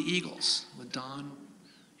formed the Eagles with Don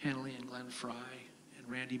Henley and Glenn Fry and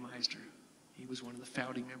Randy Meisner. He was one of the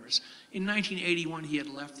founding members. In 1981, he had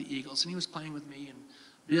left the Eagles, and he was playing with me and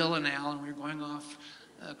Bill and Al, and we were going off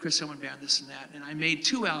Chris Hillman band, this and that. And I made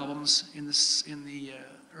 2 albums in the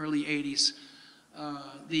early 80s.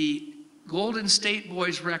 The Golden State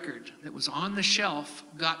Boys record that was on the shelf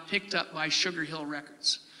got picked up by Sugar Hill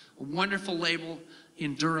Records, a wonderful label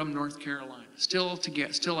in Durham, North Carolina. Still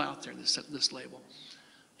out there, this label.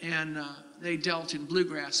 And they dealt in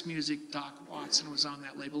bluegrass music. Doc Watson was on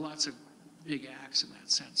that label, lots of big acts in that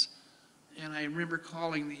sense. And I remember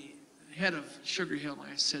calling the head of Sugar Hill,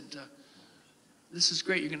 and I said, this is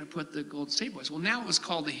great, you're going to put the Golden State Boys. Well, now it was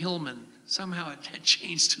called the Hillman. Somehow it had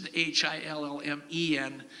changed to the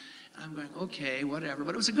Hillmen. I'm going, okay, whatever.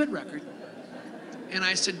 But it was a good record. And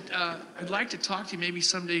I said, I'd like to talk to you maybe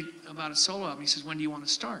someday about a solo album. He says, when do you want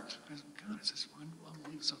to start? I said, God, I says,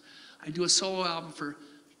 unbelievable. So I do a solo album for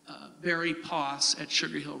Barry Poss at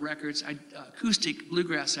Sugar Hill Records, acoustic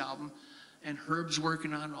bluegrass album. And Herb's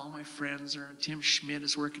working on it, all my friends are, Tim Schmidt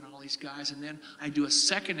is working on all these guys. And then I do a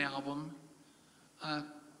second album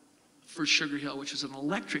for Sugar Hill, which is an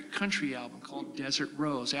electric country album called Desert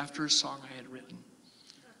Rose, after a song I had written.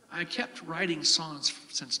 I kept writing songs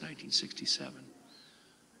since 1967.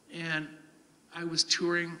 And I was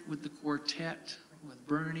touring with the quartet, with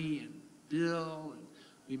Bernie and Bill, and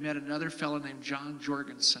we met another fellow named John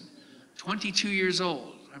Jorgensen, 22 years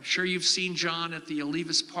old. I'm sure you've seen John at the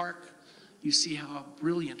Olivas Park. You see how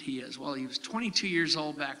brilliant he is. Well, he was 22 years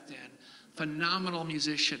old back then, phenomenal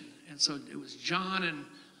musician. And so it was John and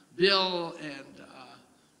Bill and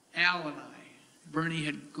Al and I. Bernie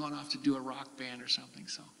had gone off to do a rock band or something,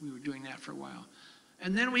 so we were doing that for a while.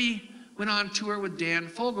 And then we went on tour with Dan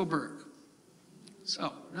Fogelberg.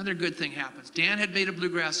 So another good thing happens. Dan had made a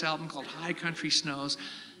bluegrass album called High Country Snows,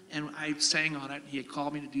 and I sang on it. He had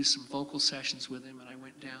called me to do some vocal sessions with him, and I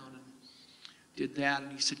went down and did that.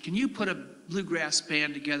 And he said, can you put a bluegrass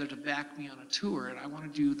band together to back me on a tour? And I want to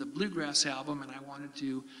do the bluegrass album, and I want to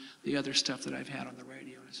do the other stuff that I've had on the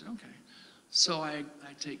radio. And I said, okay. So I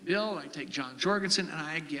take Bill, I take John Jorgensen, and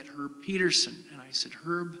I get Herb Pederson. And I said,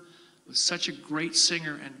 Herb was such a great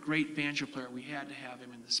singer and great banjo player, we had to have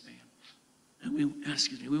him in this band. And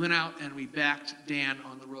we went out and we backed Dan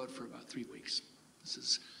on the road for about 3 weeks. This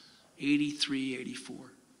is 83, 84.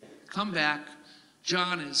 Come back,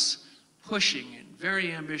 John is pushing and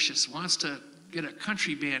very ambitious, wants to get a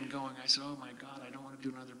country band going. I said, oh my God, I don't want to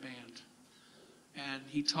do another band. And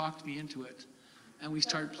he talked me into it. And we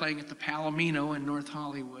started playing at the Palomino in North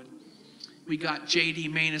Hollywood. We got J.D.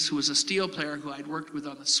 Maness, who was a steel player who I'd worked with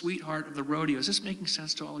on the Sweetheart of the Rodeo. Is this making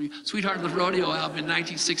sense to all of you? Sweetheart of the Rodeo album in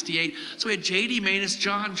 1968. So we had J.D. Maness,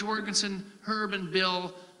 John Jorgensen, Herb and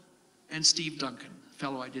Bill, and Steve Duncan, a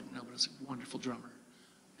fellow I didn't know, but was a wonderful drummer.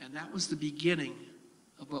 And that was the beginning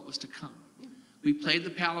of what was to come. We played the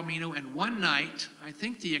Palomino, and one night, I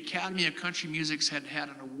think the Academy of Country Music had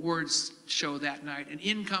an awards show that night, and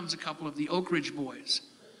in comes a couple of the Oak Ridge Boys.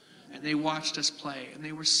 And they watched us play, and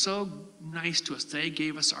they were so nice to us. They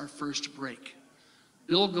gave us our first break.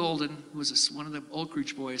 Bill Golden, who was one of the Oak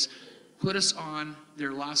Ridge Boys, put us on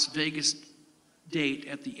their Las Vegas date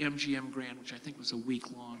at the MGM Grand, which I think was a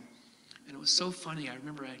week long. And it was so funny. I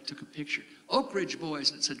remember I took a picture. Oak Ridge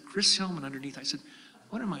Boys, and it said Chris Hillman underneath. I said,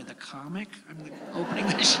 what am I, the comic? I'm opening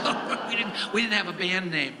the show. We didn't have a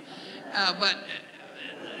band name. But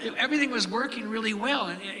everything was working really well.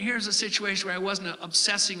 And here's a situation where I wasn't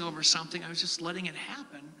obsessing over something. I was just letting it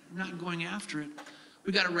happen, not going after it.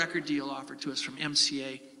 We got a record deal offered to us from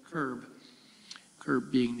MCA, Herb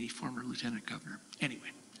being the former lieutenant governor.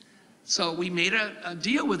 Anyway, so we made a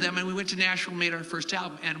deal with them, and we went to Nashville and made our first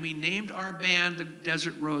album. And we named our band the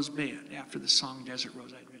Desert Rose Band, after the song Desert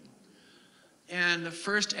Rose I'd written. And the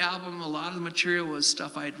first album, a lot of the material was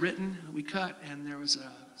stuff I'd written, we cut, and there was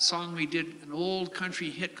a song we did, an old country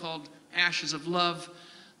hit called Ashes of Love,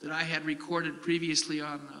 that I had recorded previously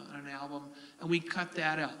on an album, and we cut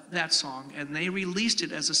that song, and they released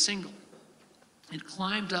it as a single. It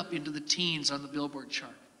climbed up into the teens on the Billboard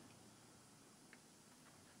chart,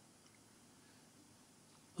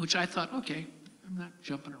 which I thought, okay, I'm not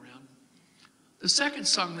jumping around. The second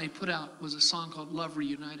song they put out was a song called Love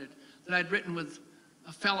Reunited that I'd written with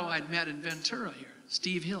a fellow I'd met in Ventura here,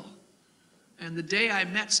 Steve Hill. And the day I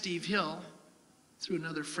met Steve Hill, through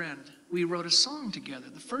another friend, we wrote a song together.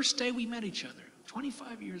 The first day we met each other,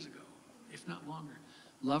 25 years ago, if not longer,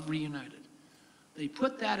 Love Reunited. They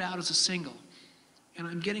put that out as a single, and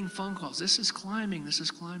I'm getting phone calls. This is climbing, this is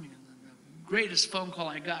climbing. And the greatest phone call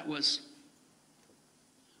I got was,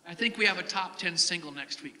 I think we have a top 10 single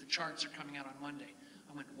next week. The charts are coming out on Monday.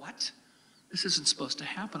 I went, what? This isn't supposed to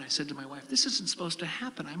happen. I said to my wife, this isn't supposed to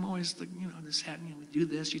happen. I'm always, this happening. We do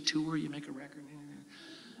this, you tour, you make a record.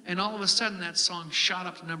 And all of a sudden, that song shot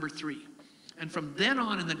up to number 3. And from then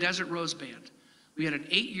on in the Desert Rose Band, we had an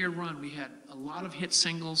 8-year run. We had a lot of hit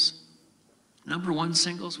singles, #1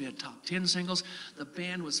 singles. We had top 10 singles. The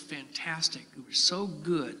band was fantastic. We were so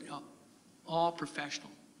good, all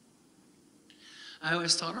professional. I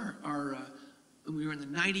always thought we were in the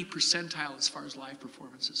 90th percentile as far as live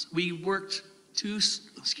performances. We worked 2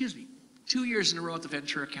 years in a row at the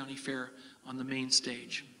Ventura County Fair on the main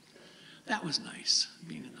stage. That was nice,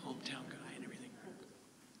 being in the hometown guy and everything.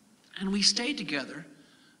 And we stayed together,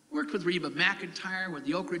 worked with Reba McEntire, with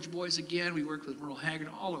the Oak Ridge Boys again. We worked with Merle Haggard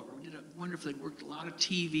all over. We did a wonderful thing, worked a lot of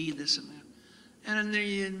TV, this and that. And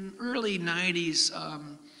in the early 90s,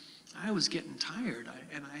 I was getting tired,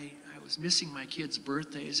 I was missing my kids'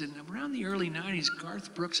 birthdays. And around the early 90s,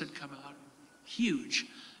 Garth Brooks had come out, huge.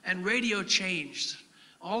 And radio changed.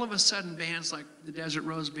 All of a sudden, bands like the Desert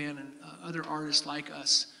Rose Band and other artists like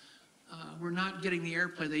us were not getting the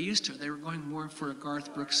airplay they used to. They were going more for a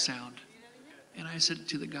Garth Brooks sound. And I said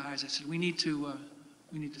to the guys, I said, we need to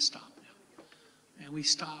stop now. And we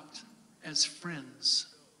stopped as friends.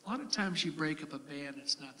 A lot of times you break up a band,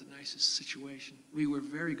 it's not the nicest situation. We were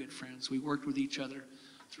very good friends. We worked with each other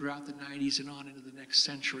throughout the 90s and on into the next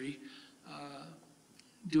century,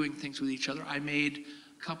 doing things with each other. I made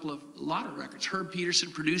a lot of records. Herb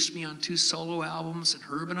Pederson produced me on 2 solo albums, and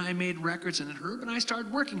Herb and I made records, and then Herb and I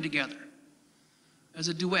started working together as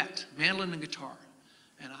a duet, mandolin and guitar.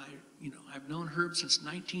 And I've known Herb since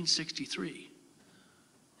 1963.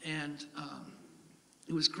 And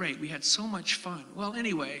it was great. We had so much fun. Well,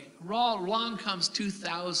 anyway, along comes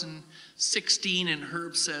 2016, and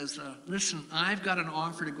Herb says, listen, I've got an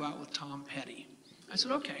offer to go out with Tom Petty. I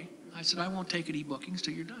said, okay. I said, I won't take any bookings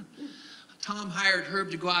till you're done. Tom hired Herb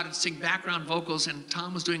to go out and sing background vocals, and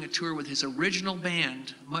Tom was doing a tour with his original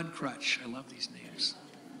band, Mudcrutch. I love these names.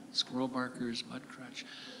 Squirrel Barkers, Mudcrutch.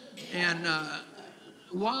 And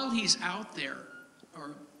while he's out there,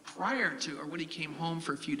 or prior to, or when he came home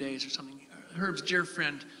for a few days or something, Herb's dear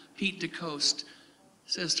friend, Pete DeCoste,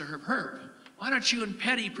 says to Herb, why don't you and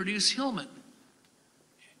Petty produce Hillman?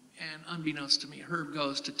 And unbeknownst to me, Herb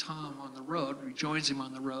goes to Tom on the road, rejoins him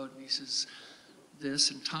on the road, and he says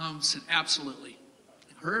this, and Tom said, absolutely.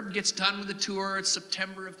 Herb gets done with the tour, it's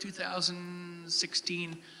September of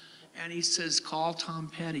 2016, and he says, call Tom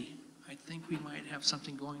Petty. I think we might have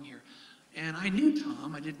something going here. And I knew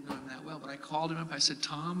Tom, I didn't know him that well, but I called him up, I said,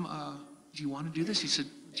 Tom, do you want to do this? He said,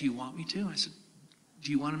 do you want me to? I said,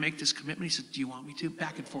 do you want to make this commitment? He said, do you want me to?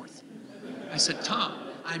 Back and forth. I said, Tom,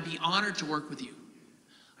 I'd be honored to work with you.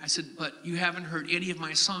 I said, but you haven't heard any of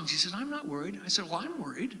my songs. He said, I'm not worried. I said, well, I'm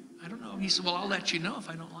worried. I don't know. He said, well, I'll let you know if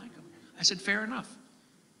I don't like them. I said, fair enough.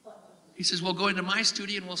 He says, well, go into my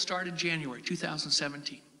studio and we'll start in January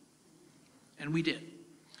 2017. And we did.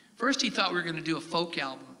 First, he thought we were going to do a folk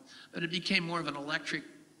album, but it became more of an electric,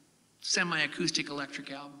 semi-acoustic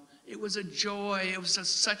electric album. It was a joy. It was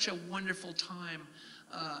such a wonderful time.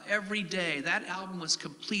 Every day, that album was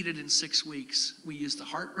completed in 6 weeks. We used the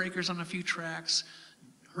Heartbreakers on a few tracks.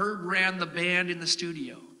 Herb ran the band in the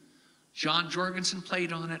studio. John Jorgensen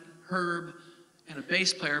played on it, Herb, and a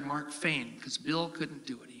bass player, Mark Fain, because Bill couldn't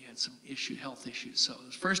do it. He had some health issues. So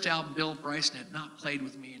the first album, Bill Bryson had not played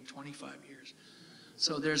with me in 25 years.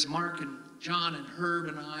 So there's Mark and John and Herb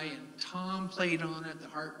and I, and Tom played on it, the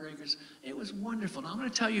Heartbreakers. It was wonderful. Now I'm going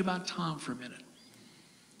to tell you about Tom for a minute.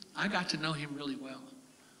 I got to know him really well.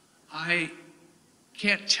 I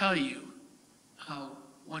can't tell you how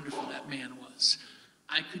wonderful that man was.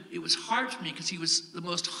 It was hard for me because he was the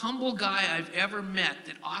most humble guy I've ever met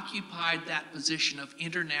that occupied that position of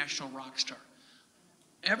international rock star.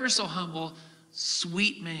 Ever so humble,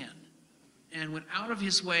 sweet man, and went out of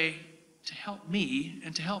his way to help me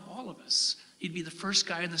and to help all of us. He'd be the first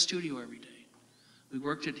guy in the studio every day. We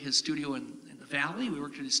worked at his studio in the Valley. We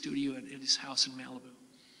worked at his studio at his house in Malibu.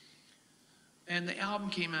 And the album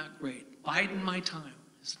came out great. Biding My Time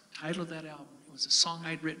is the title of that album. It was a song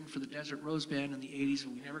I'd written for the Desert Rose Band in the 80s,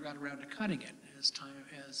 and we never got around to cutting it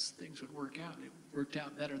as things would work out. It worked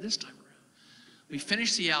out better this time around. We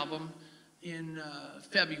finished the album in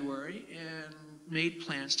February and made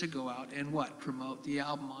plans to go out and promote the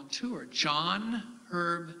album on tour. John,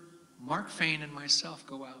 Herb, Mark Fain, and myself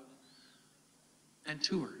go out and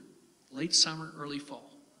tour late summer, early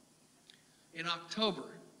fall. In October,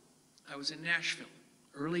 I was in Nashville,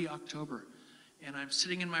 early October, and I'm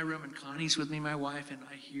sitting in my room, and Connie's with me, my wife, and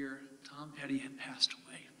I hear Tom Petty had passed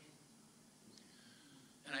away.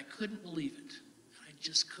 And I couldn't believe it. I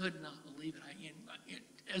just could not believe it.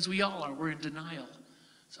 As we all are, we're in denial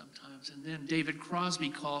sometimes. And then David Crosby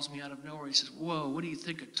calls me out of nowhere. He says, "Whoa, what do you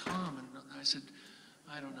think of Tom?" And I said,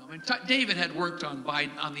 "I don't know." And David had worked on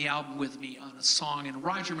the album with me on a song, and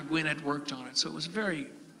Roger McGuinn had worked on it. So it was very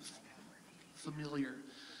familiar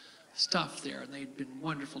stuff there, and they'd been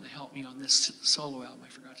wonderful to help me on this solo album. I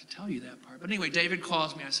forgot to tell you that part. But anyway, David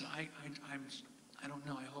calls me. I said, I don't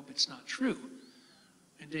know. I hope it's not true.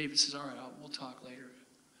 And David says, "All right, we'll talk later."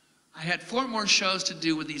 I had 4 more shows to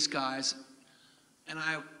do with these guys, and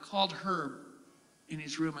I called Herb in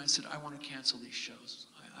his room. I said, "I want to cancel these shows.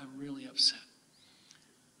 I'm really upset.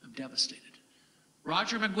 I'm devastated."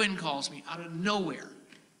 Roger McGuinn calls me out of nowhere,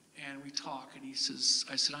 and we talk, and he says,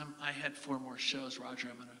 I said, I had 4 more shows, Roger,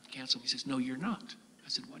 I'm going to cancel them. He says, "No, you're not." I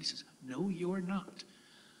said, "What?" He says, "No, you're not."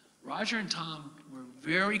 Roger and Tom were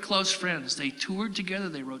very close friends. They toured together.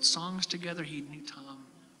 They wrote songs together. He knew Tom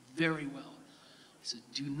very well. He said,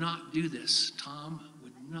 "Do not do this. Tom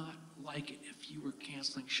would not like it if you were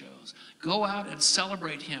canceling shows. Go out and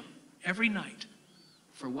celebrate him every night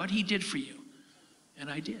for what he did for you."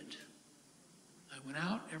 And I did. I went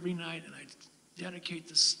out every night and I dedicate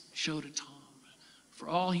this show to Tom for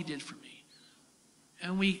all he did for me.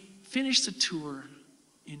 And we finished the tour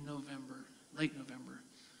in November, late November.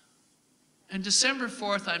 And December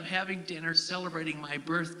 4th, I'm having dinner celebrating my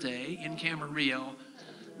birthday in Camarillo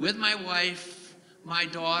with my wife, my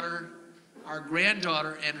daughter, our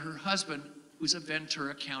granddaughter, and her husband, who's a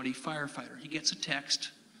Ventura County firefighter. He gets a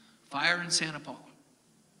text, "Fire in Santa Paula."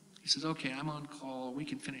 He says, "Okay, I'm on call. We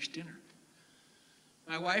can finish dinner."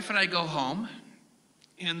 My wife and I go home,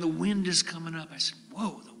 and the wind is coming up. I said,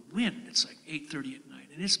 "Whoa, the wind." It's like 8:30 at night,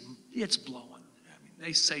 and it's blowing. I mean,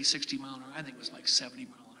 they say 60 mile an hour. I think it was like 70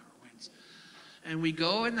 mile an hour winds. And we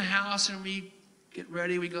go in the house, and we get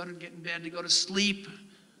ready. We go to get in bed to go to sleep.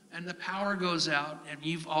 And the power goes out, and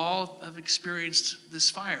you've all have experienced this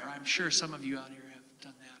fire. I'm sure some of you out here have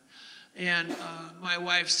done that. And my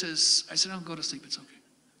wife says, I said, "Don't go to sleep, it's okay."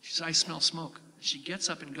 She says, "I smell smoke." She gets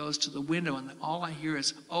up and goes to the window, and all I hear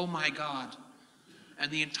is, "Oh my God."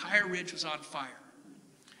 And the entire ridge was on fire.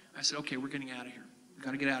 I said, "Okay, we're getting out of here. We've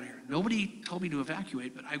got to get out of here." Nobody told me to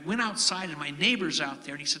evacuate, but I went outside, and my neighbor's out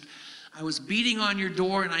there, and he said, "I was beating on your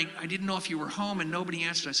door, and I didn't know if you were home," and nobody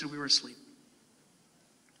answered. I said, "We were asleep."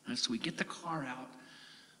 And so we get the car out,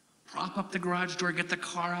 prop up the garage door, get the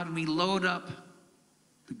car out, and we load up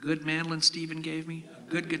the good mandolin Stephen gave me, a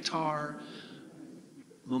good guitar,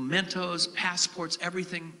 mementos, passports,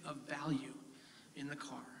 everything of value in the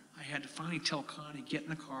car. I had to finally tell Connie, "Get in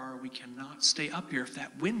the car. We cannot stay up here. If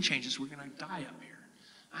that wind changes, we're going to die up here."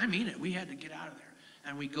 I mean it. We had to get out of there.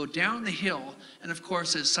 And we go down the hill, and of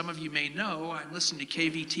course, as some of you may know, I'm listening to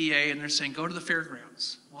KVTA, and they're saying, "Go to the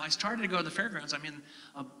fairgrounds." Well, I started to go to the fairgrounds. I'm in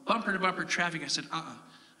a bumper-to-bumper traffic. I said, I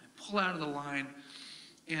pull out of the line,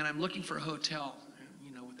 and I'm looking for a hotel. And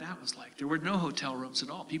you know what that was like. There were no hotel rooms at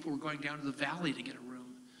all. People were going down to the valley to get a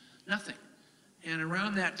room. Nothing. And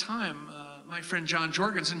around that time, my friend John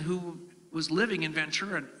Jorgensen, who was living in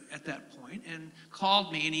Ventura at that point, and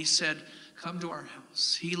called me, and he said, "Come to our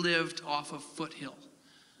house." He lived off of Foothill,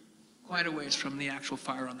 quite a ways from the actual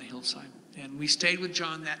fire on the hillside. And we stayed with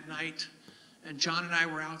John that night, and John and I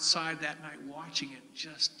were outside that night watching it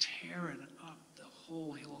just tearing up the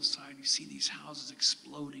whole hillside. You see these houses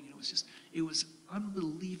exploding. It was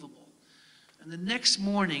unbelievable. And the next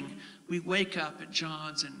morning, we wake up at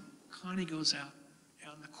John's, and Connie goes out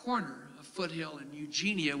on the corner of Foothill, and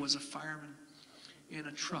Eugenia was a fireman in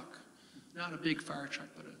a truck. Not a big fire truck,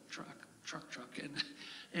 but a truck.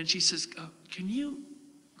 And she says, can you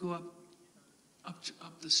go up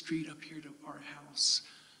the street up here to our house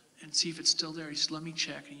and see if it's still there? He said, let me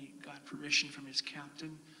check. And he got permission from his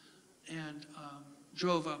captain and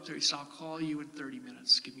drove up there. He said, I'll call you in 30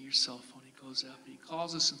 minutes. Give me your cell phone. He goes up and he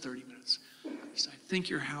calls us in 30 minutes. He said, I think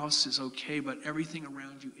your house is okay, but everything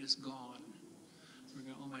around you is gone. We're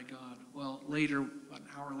going, oh my God. Well, later, about an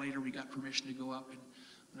hour later, we got permission to go up and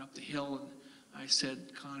went up the hill, and I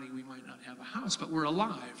said, Connie, we might not have a house, but we're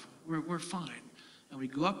alive. We're fine. And we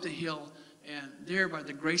go up the hill, and there, by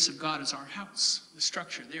the grace of God, is our house, the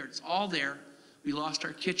structure there. It's all there. We lost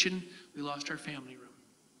our kitchen. We lost our family room.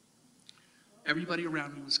 Everybody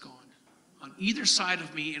around me was gone. On either side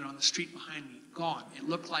of me and on the street behind me, gone. It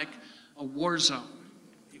looked like a war zone.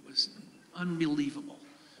 It was unbelievable.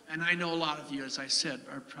 And I know a lot of you, as I said,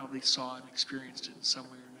 probably saw and experienced it in some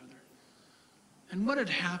way or another. And what had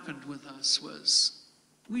happened with us was,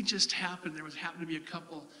 happened to be a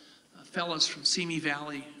couple fellows from Simi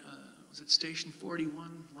Valley. Was it Station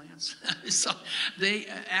 41, Lance? So they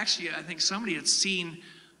actually, I think somebody had seen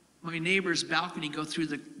my neighbor's balcony go through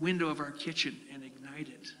the window of our kitchen and ignite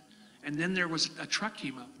it. And then there was a truck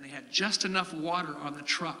came up, and they had just enough water on the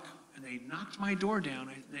truck, and they knocked my door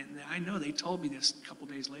down. I know they told me this a couple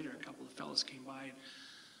days later. A couple of fellows came by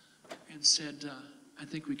and said, I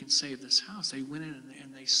think we can save this house. They went in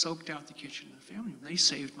and they soaked out the kitchen and the family room. They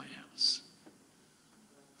saved my house.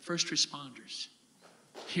 First responders,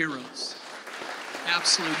 heroes,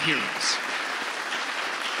 absolute heroes.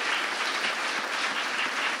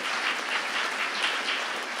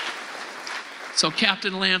 So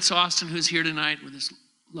Captain Lance Austin, who's here tonight with his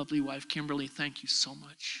lovely wife, Kimberly, thank you so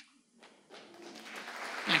much.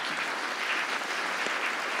 Thank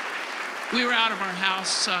you. We were out of our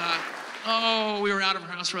house,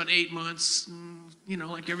 for about 8 months. You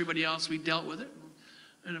know, like everybody else, we dealt with it.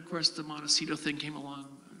 And of course, the Montecito thing came along.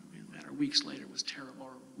 A matter of weeks later, it was terrible,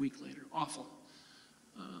 or a week later, awful.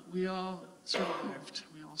 We all survived.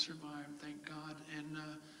 Thank God. And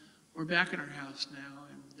we're back in our house now,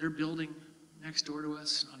 and they're building next door to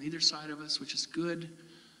us, on either side of us, which is good.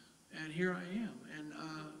 And here I am. And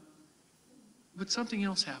but something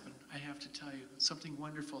else happened, I have to tell you, something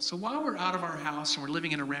wonderful. So while we're out of our house and we're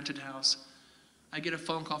living in a rented house, I get a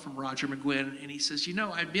phone call from Roger McGuinn, and he says, you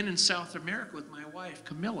know, I've been in South America with my wife,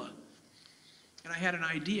 Camilla, and I had an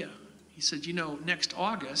idea. He said, you know, next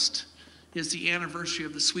August is the anniversary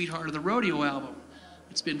of the Sweetheart of the Rodeo album.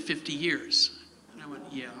 It's been 50 years. And I went,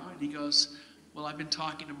 yeah. And he goes, well, I've been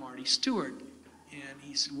talking to Marty Stewart. And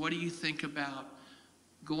he said, what do you think about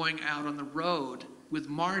going out on the road with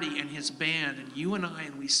Marty and his band, and you and I,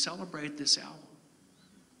 and we celebrate this album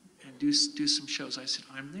and do some shows? I said,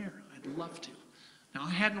 I'm there. I'd love to. Now, I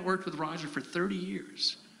hadn't worked with Roger for 30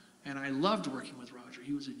 years, and I loved working with Roger.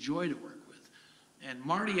 He was a joy to work with. And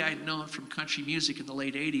Marty I'd known from country music in the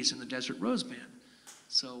late 80s in the Desert Rose Band.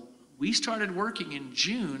 So we started working in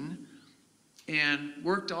June and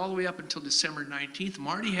worked all the way up until December 19th.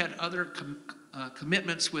 Marty had other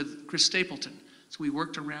commitments with Chris Stapleton, so we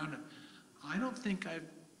worked around him. I don't think I've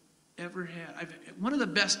ever had, one of the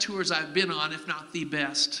best tours I've been on, if not the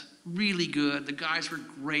best. Really good. The guys were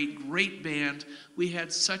great band. We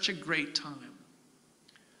had such a great time.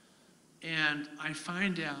 And I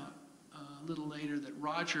find out a little later that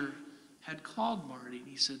Roger had called Marty, and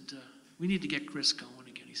he said, we need to get Chris going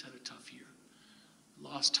again. He's had a tough year.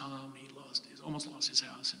 Lost Tom, he almost lost his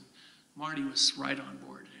house, and Marty was right on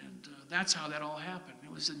board. And that's how that all happened.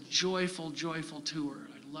 It was a joyful tour.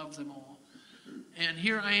 I love them all. And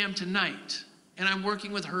here I am tonight, and I'm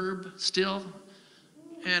working with Herb still.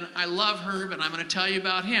 And I love Herb, and I'm going to tell you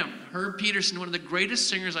about him. Herb Pederson, one of the greatest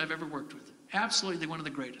singers I've ever worked with. Absolutely one of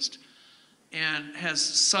the greatest. And has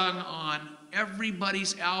sung on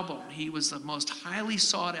everybody's album. He was the most highly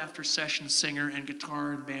sought after session singer and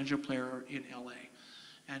guitar and banjo player in LA.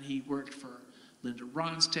 And he worked for Linda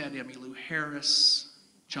Ronstadt, Emmylou Harris,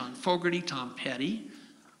 John Fogerty, Tom Petty,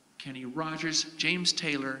 Kenny Rogers, James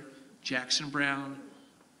Taylor, Jackson Brown.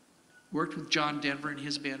 Worked with John Denver and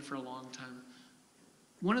his band for a long time.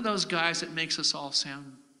 One of those guys that makes us all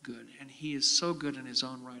sound good, and he is so good in his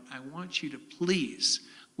own right. I want you to please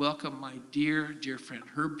welcome my dear friend,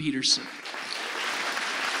 Herb Pederson.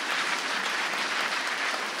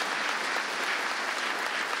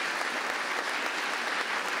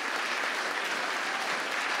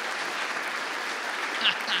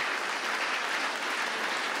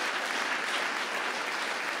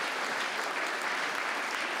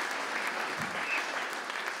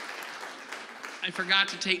 I forgot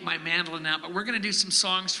to take my mandolin out, but we're going to do some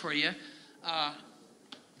songs for you as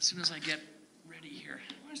soon as I get ready here.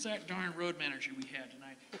 Where's that darn road manager we had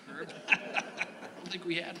tonight, Herb? I don't think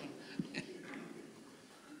we had one.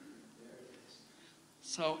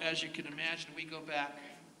 So, as you can imagine, we go back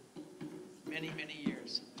many, many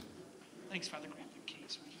years. Thanks, Father. Grab the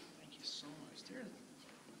case. Thank you so much. There,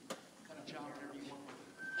 got a job whenever you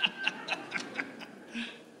want.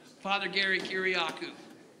 Father Gary Kiriakou.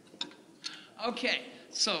 Okay,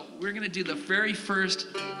 so we're going to do the very first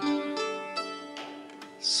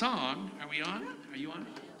song. Are we on? Are you on?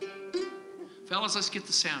 Fellas, let's get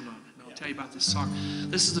the sound on, and I'll tell you about this song.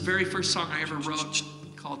 This is the very first song I ever wrote,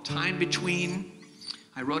 called Time Between.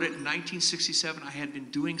 I wrote it in 1967. I had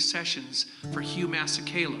been doing sessions for Hugh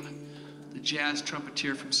Masekela, the jazz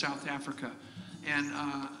trumpeter from South Africa. And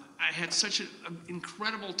I had such an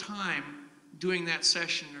incredible time doing that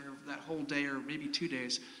session, or that whole day, or maybe 2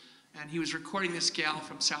 days. And he was recording this gal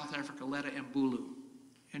from South Africa, Letta Mbulu.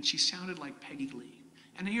 And she sounded like Peggy Lee.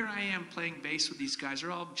 And here I am playing bass with these guys.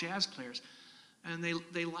 They're all jazz players. And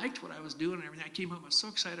they liked what I was doing and everything. I came home, I was so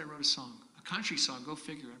excited, I wrote a song. A country song, go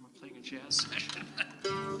figure. I'm playing a jazz session.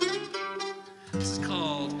 This is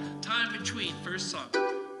called Time Between, first song.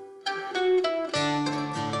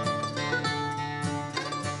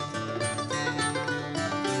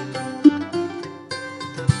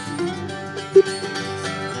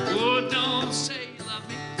 Oh, don't say you love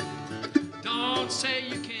me. Don't say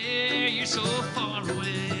you care, you're so far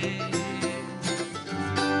away.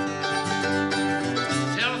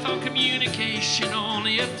 Telephone communication,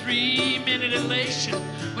 only a 3-minute elation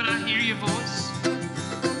when I hear your voice.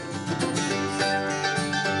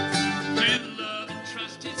 Through love and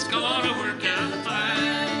trust, it's gonna work out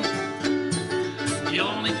fine. The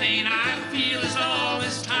only pain I feel is all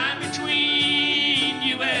this time between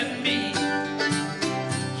you and me.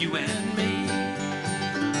 You and me.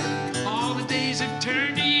 All the days have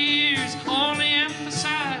turned to years, only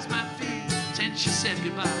emphasize my fear since you said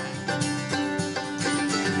goodbye.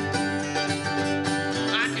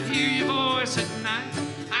 At night,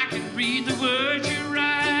 I can read the words you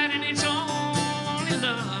write, and it's only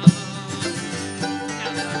love.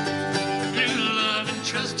 Through love and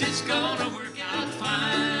trust, it's gonna work out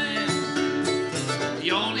fine.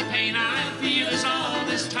 The only pain I feel is all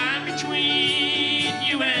this time between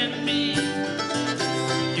you and me.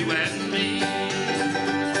 You and me.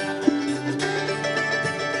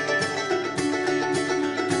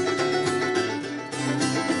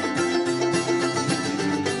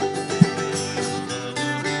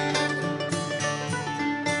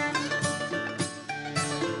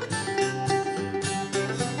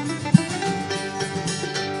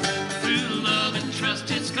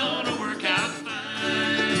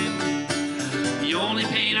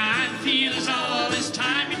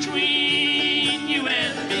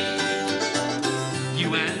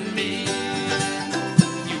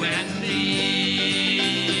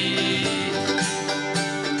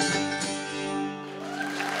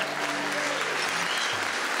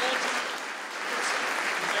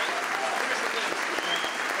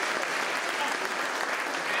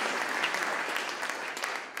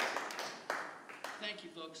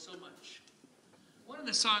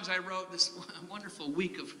 Songs I wrote this wonderful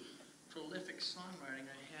week of prolific songwriting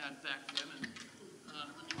I had back then, and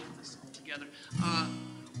let me get this all together.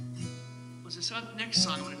 Was this next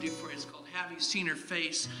song I'm going to do for you is called Have You Seen Her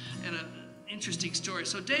Face? And an interesting story.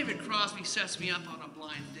 So David Crosby sets me up on a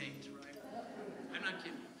blind date, right? I'm not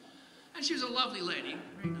kidding. And she was a lovely lady,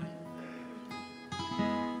 very nice.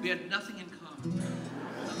 We had nothing in common.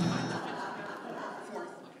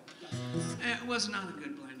 It was not a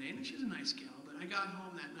good blind date, and she's a nice gal. I got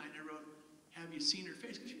home that night and I wrote, Have You Seen Her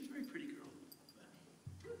Face? Because she was a very pretty girl.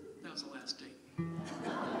 But that was the last date.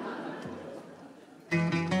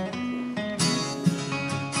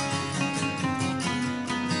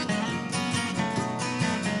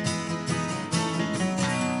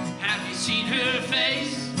 Have you seen her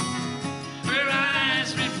face? Her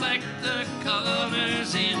eyes reflect the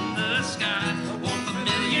colors in the sky. One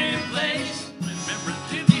familiar place. Remember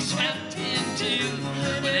to be swept into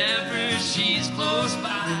whenever she's close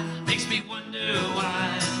by, makes me wonder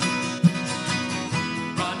why.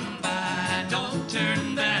 Run by, don't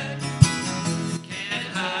turn back. Can't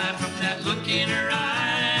hide from that look in her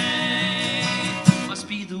eye. Must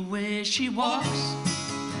be the way she walks,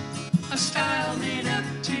 a style made up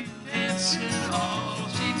to answer all.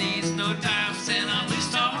 She needs no time, send on the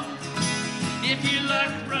star. If your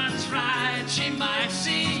luck runs right, she might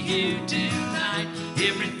see you tonight.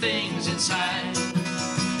 Everything's inside.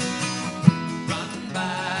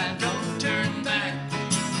 By, don't turn back.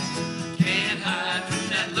 Can't hide from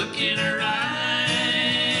that look in her eye.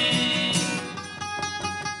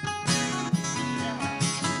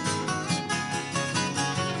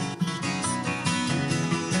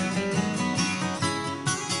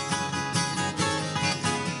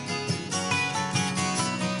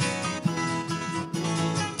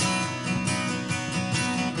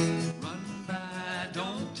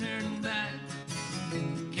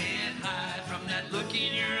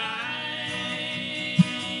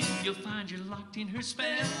 find you locked in her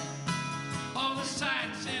spell. All the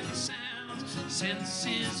sights and the sounds,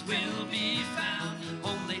 senses will be found.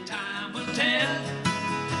 Only time will tell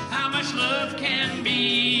how much love can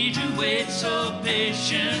be to wait so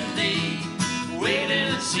patiently. Wait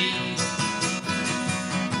and see.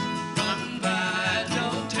 Run by,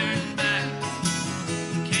 don't turn back.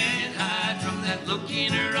 Can't hide from that look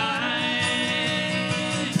in her eye.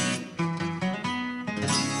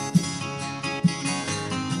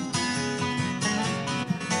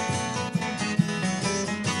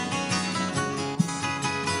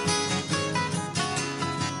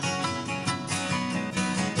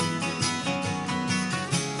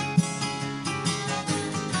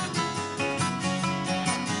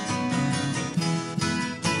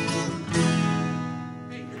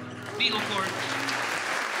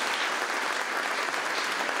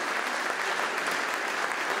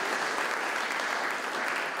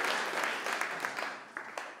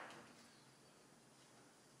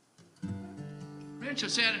 Rancho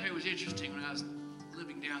Santa Fe was interesting when I was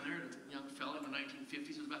living down there, a young fellow in the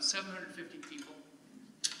 1950s. It was about 750 people.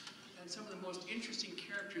 And some of the most interesting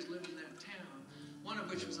characters lived in that town, one of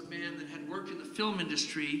which was a man that had worked in the film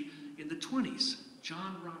industry in the 20s,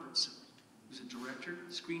 John Robertson. He was a director,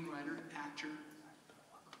 screenwriter, actor.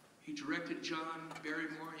 He directed John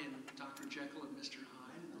Barrymore in Dr. Jekyll and Mr.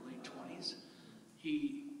 Hyde in the late 20s.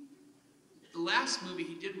 The last movie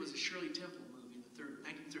he did was a Shirley Temple movie in the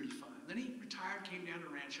 1935. Then he retired, came down to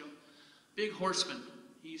Rancho, big horseman.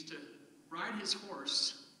 He used to ride his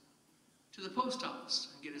horse to the post office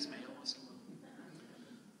and get his mail once in a while.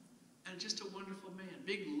 And just a wonderful man.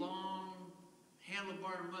 Big, long,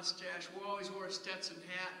 handlebar mustache, always wore a Stetson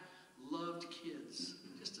hat, loved kids.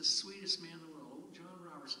 Just the sweetest man in the world, old John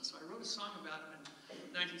Robertson. So I wrote a song about him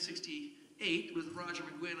in 1968 with Roger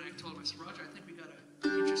McGuinn. I told him, I said, Roger, I think we got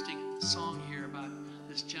an interesting song here about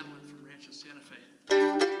this gentleman from Rancho Santa Fe.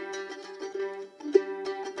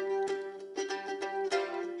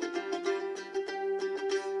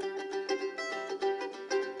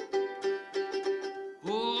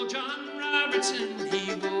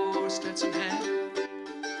 He wore a Stetson hat.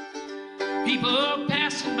 People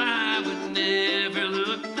passing by would never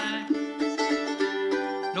look back.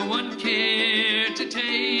 No one cared to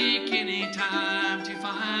take any time to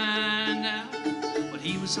find out what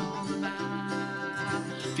he was all about.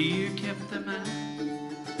 Fear kept them out.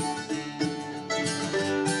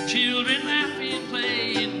 Children laughing,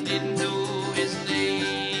 playing, didn't know his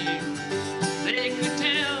name. They could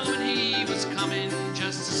tell when he was coming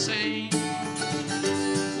just the same.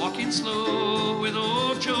 Walking slow with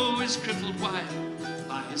old Joe, his crippled wife,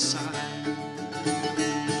 by his side.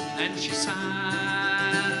 And she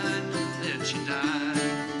sighed, then she died.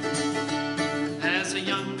 As a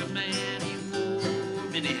younger man, he wore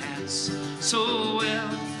many hats so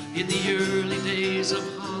well. In the early days of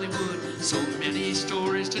Hollywood, so many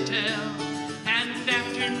stories to tell. And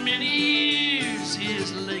after many years,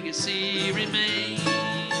 his legacy remains.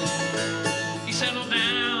 He settled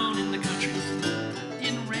down in the country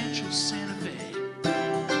in Rancho Santa Fe.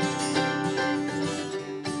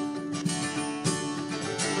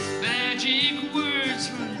 Magic words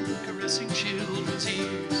running, caressing children's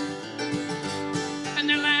ears, and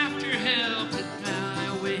their laughter helped to dry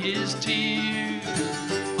away his tears.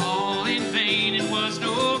 All in vain, it was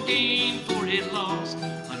no gain, for he lost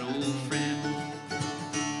an old friend.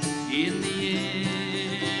 In the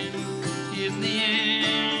end, in the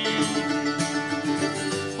end,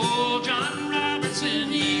 old John Robertson,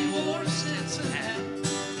 he wore a Stetson hat.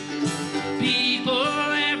 People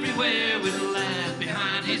everywhere would laugh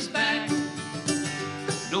behind his back.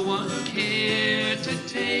 No one cared to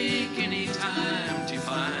take any time to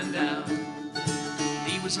find out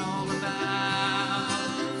he was all about.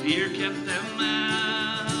 Fear kept them out.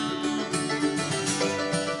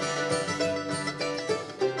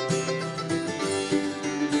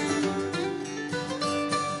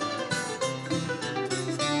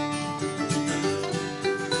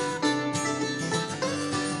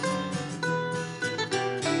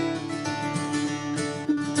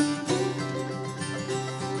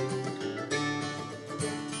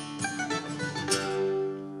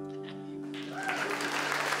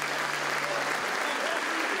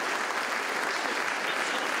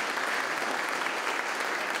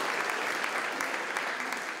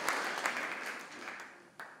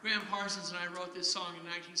 Parsons and I wrote this song in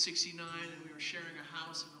 1969, and we were sharing a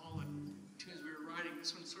house, and all the tunes we were writing,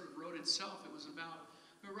 this one sort of wrote itself. It was about,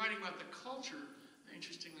 we were writing about the culture.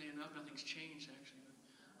 Interestingly enough, nothing's changed actually.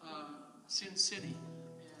 Sin City,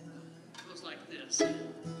 and it goes like this.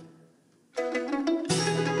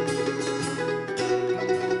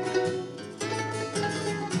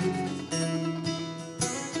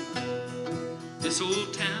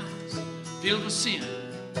 filled with sin.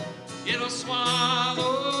 It'll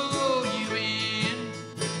swallow you in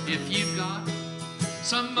if you've got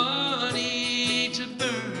some money to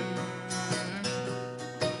burn.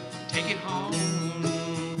 Take it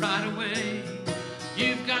home right away.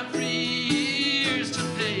 You've got 3 years to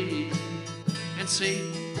pay, and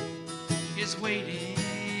Satan is waiting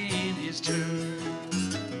his turn.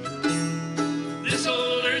 This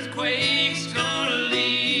old earthquake's gonna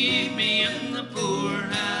leave me in the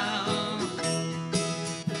poorhouse.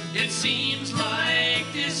 It seems like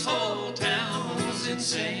this whole town's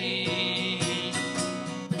insane.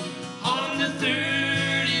 On the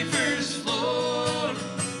 31st floor,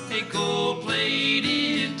 a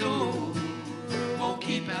gold-plated door won't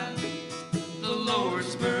keep out the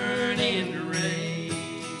Lord's burning rain.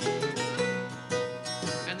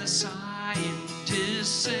 And the scientists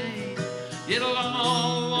say it'll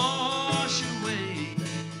all wash away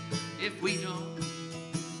if we don't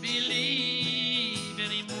believe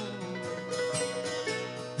anymore.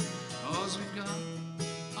 'Cause we've got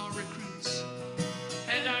our recruits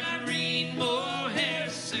and our green mohair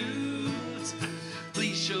suits.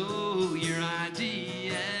 Please show your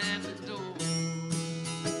ID at the door.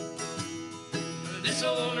 This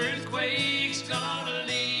old earthquake's gonna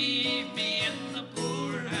leave me in the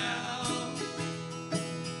poorhouse.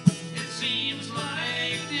 It seems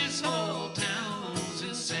like this whole town's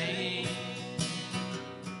insane.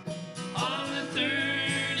 On the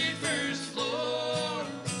 31st floor,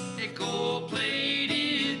 a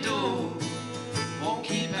gold-plated door won't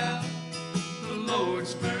keep out the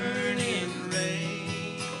Lord's burning rain.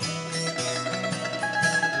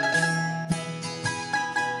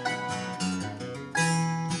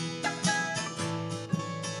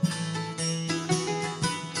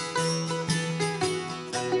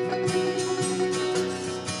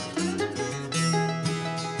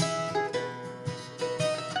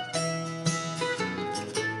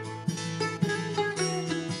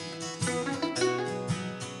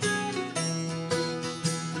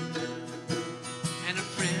 And a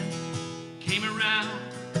friend came around,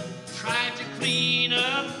 tried to clean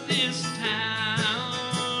up this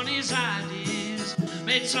town. His ideas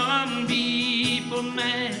made some people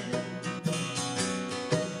mad,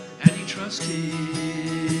 and he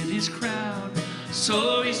trusted his crowd,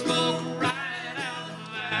 so he spoke right out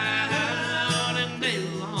loud, and they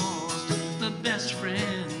lost the best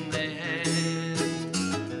friend they had.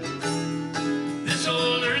 This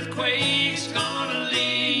old earthquake's gonna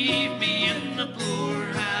leave me in the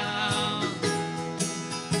poorhouse.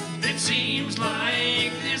 It seems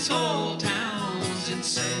like this whole town's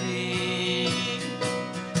insane.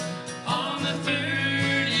 On the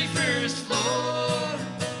 31st floor,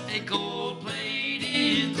 a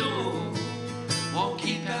gold-plated door won't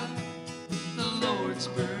keep out the Lord's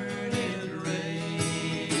burning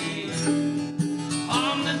rain.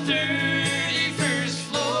 On the 31st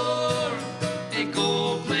floor, a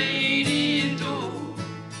gold-plated door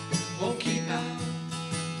won't keep out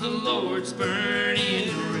the Lord's burning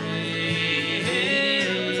rain.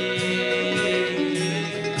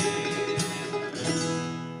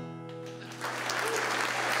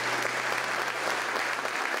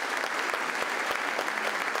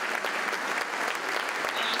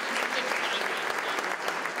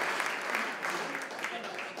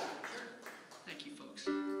 Thank you, folks.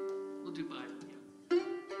 We'll do Bible. Yeah.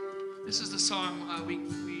 This is the song we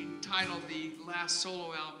titled the last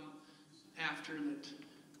solo album after that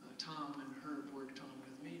Tom and Herb worked on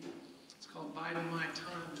with me. It's called Biding My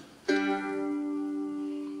Time.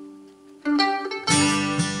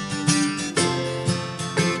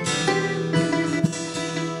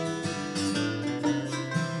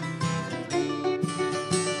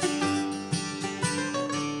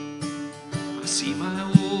 I see my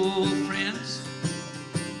old friends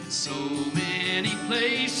in so many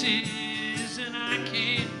places, and I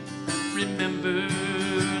can't remember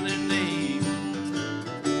their name.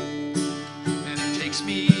 And it takes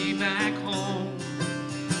me back home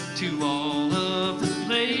to all of the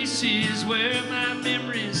places where my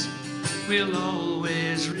memories will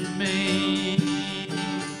always remain.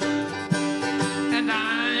 And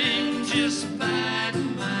I'm just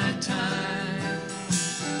biding my time.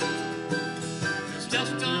 There's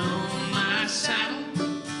dust on my saddle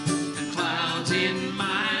and clouds in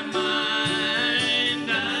my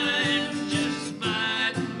mind. I'm just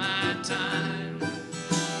biding my time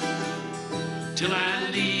till I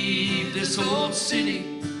leave this old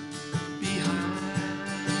city behind.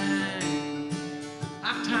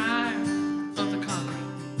 I'm tired of the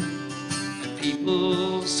concrete and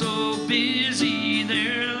people so busy,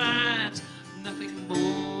 their lives nothing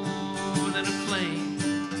more than a flame.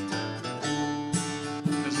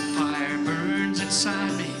 There's a fire burning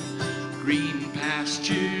green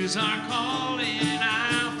pastures are calling,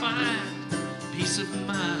 I'll find peace of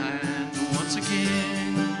mind once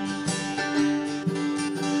again.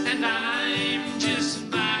 And I'm just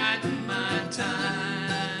biding my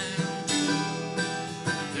time.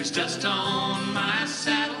 There's dust on my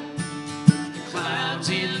saddle, the clouds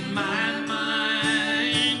in my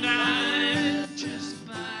mind. I'm just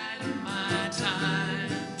biding my time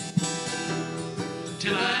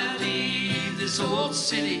till I leave this old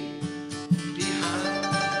city behind.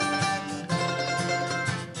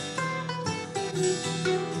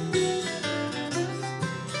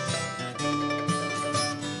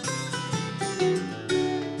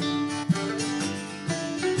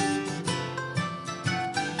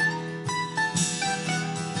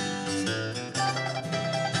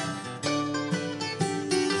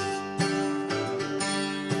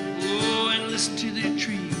 Oh, and listen to the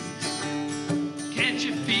trees. Can't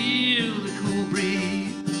you feel the cool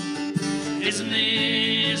breeze? Isn't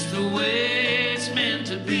this the way it's meant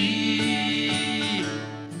to be?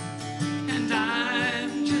 And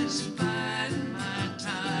I'm just biding my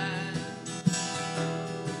time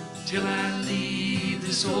till I leave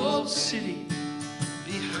this old city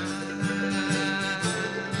behind.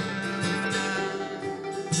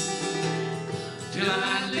 Till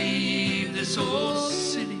I leave this old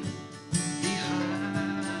city behind.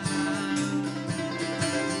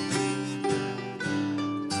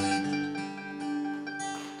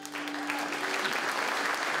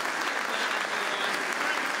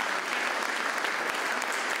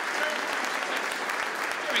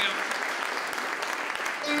 There we go.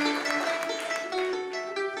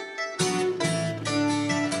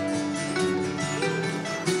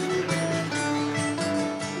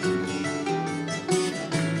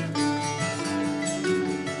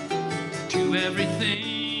 To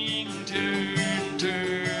everything, turn,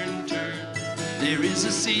 turn, turn. There is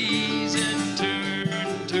a season, turn,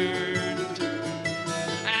 turn, turn.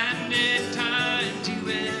 And a time to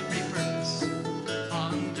every purpose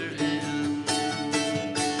under heaven.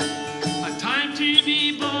 A time to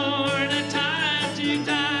be born, a time to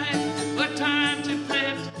die, a time to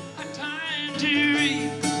plant, a time to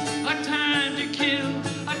reap, a time to kill,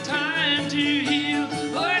 a time to heal,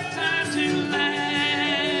 a time to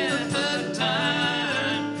laugh, a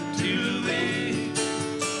time to wait.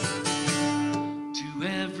 To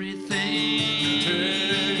everything,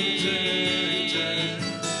 turn, turn, turn.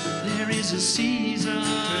 There is a season,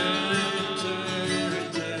 turn,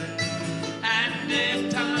 turn, turn. And a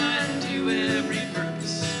time to every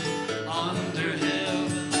purpose under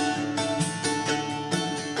heaven.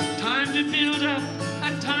 Time to build up,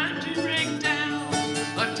 a time to break down,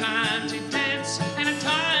 a time to dance, and a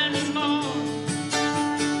time to mourn,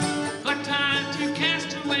 a time to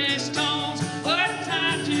cast away stones, a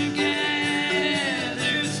time to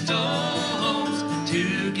gather stones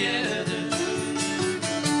together.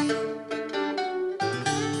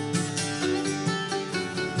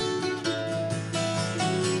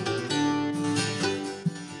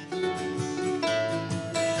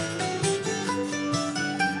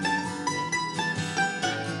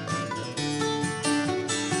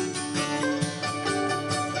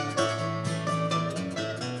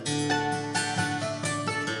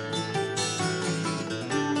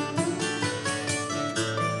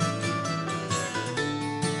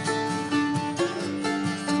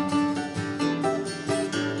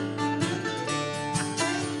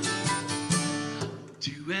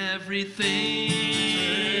 To everything,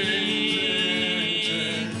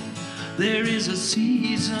 there is a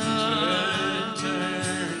season,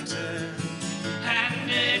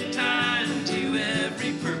 and a time to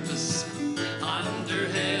every purpose under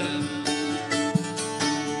heaven.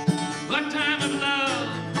 A time of love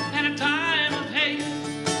and a time of hate,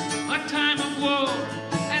 a time of war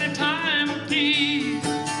and a time of peace,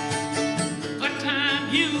 a time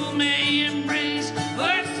you may embrace,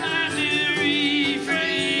 a time to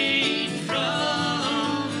refrain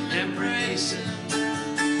from embracing,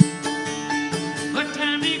 a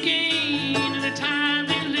time to gain and a time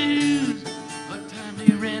to lose, a time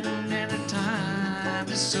to rent and a time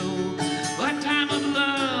to sow, a time of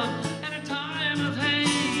love and a time of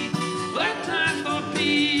hate, a time for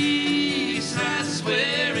peace. I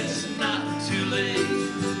swear it's not too late.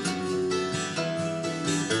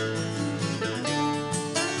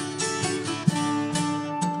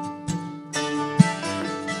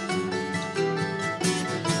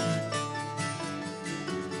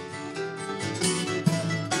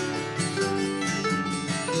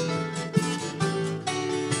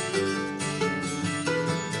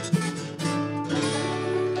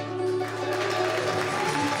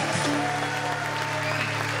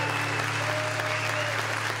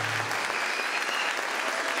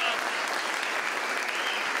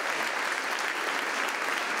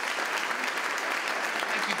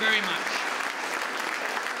 very much.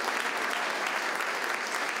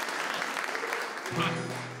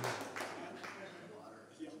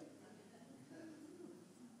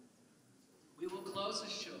 We will close the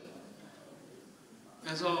show,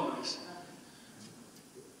 as always.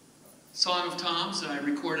 Song of Tom's that I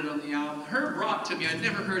recorded on the album. Herb brought to me, I'd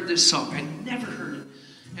never heard this song. I'd never heard it.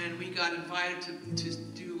 And we got invited to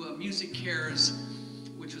do Music Cares,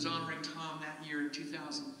 which was honoring Tom that year in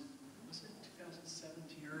 2000, was it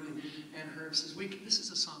 2017 early? And Herb says, this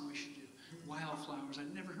is a song we should do, Wildflowers.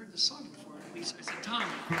 I'd never heard this song before. I said, Tom,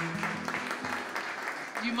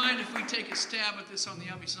 do you mind if we take a stab at this on the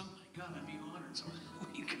album? He said, oh my God, I'd be honored. So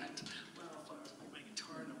we got Wildflowers by my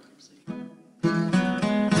guitar and I'm singing.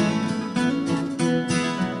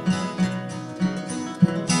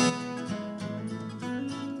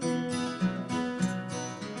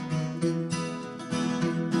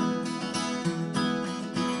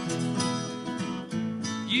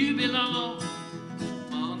 You belong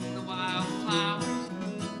among the wildflowers.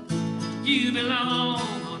 You belong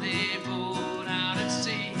on a boat out at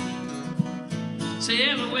sea.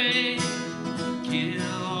 Sail away, kill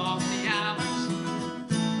off the hours.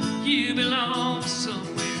 You belong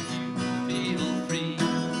somewhere you feel free.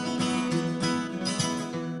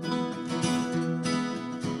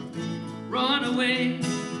 Run away,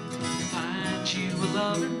 find you a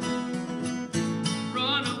lover.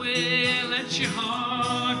 Run away, let your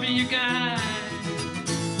heart be your guide.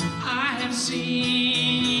 I have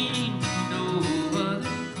seen no other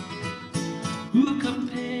who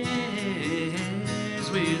compares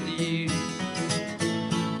with you.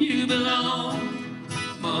 You belong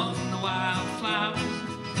among the wildflowers.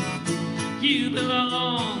 You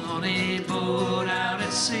belong on a boat out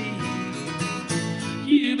at sea.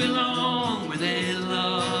 You belong with a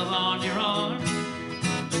love on your arm.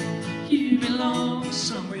 You belong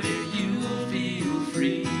somewhere you feel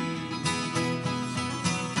free.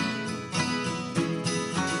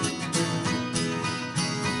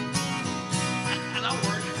 That'll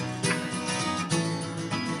work.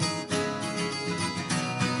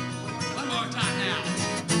 One more time now.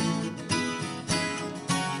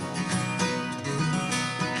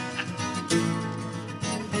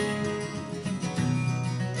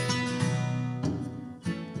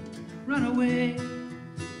 Run away,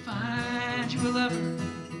 find you a lover.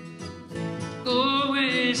 Go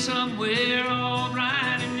away somewhere all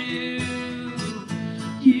bright and new.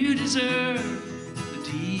 You deserve the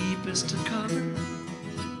deepest of cover.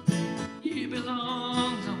 You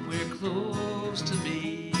belong somewhere close to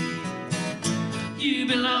me. You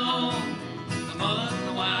belong among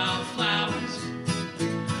the wildflowers.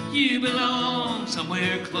 You belong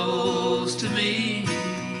somewhere close to me.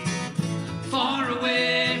 Far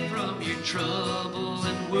away from your trouble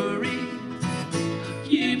and worry.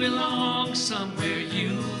 You belong somewhere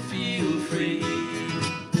you feel free.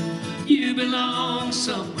 You belong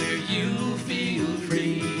somewhere you feel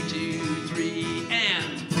free. 2, 3,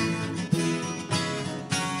 and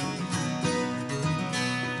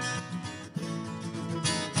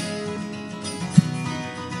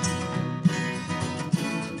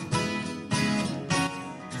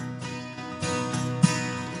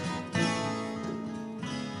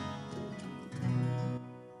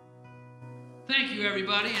thank you,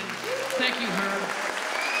 everybody, and thank you, Herb.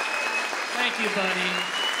 Thank you,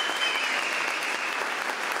 buddy.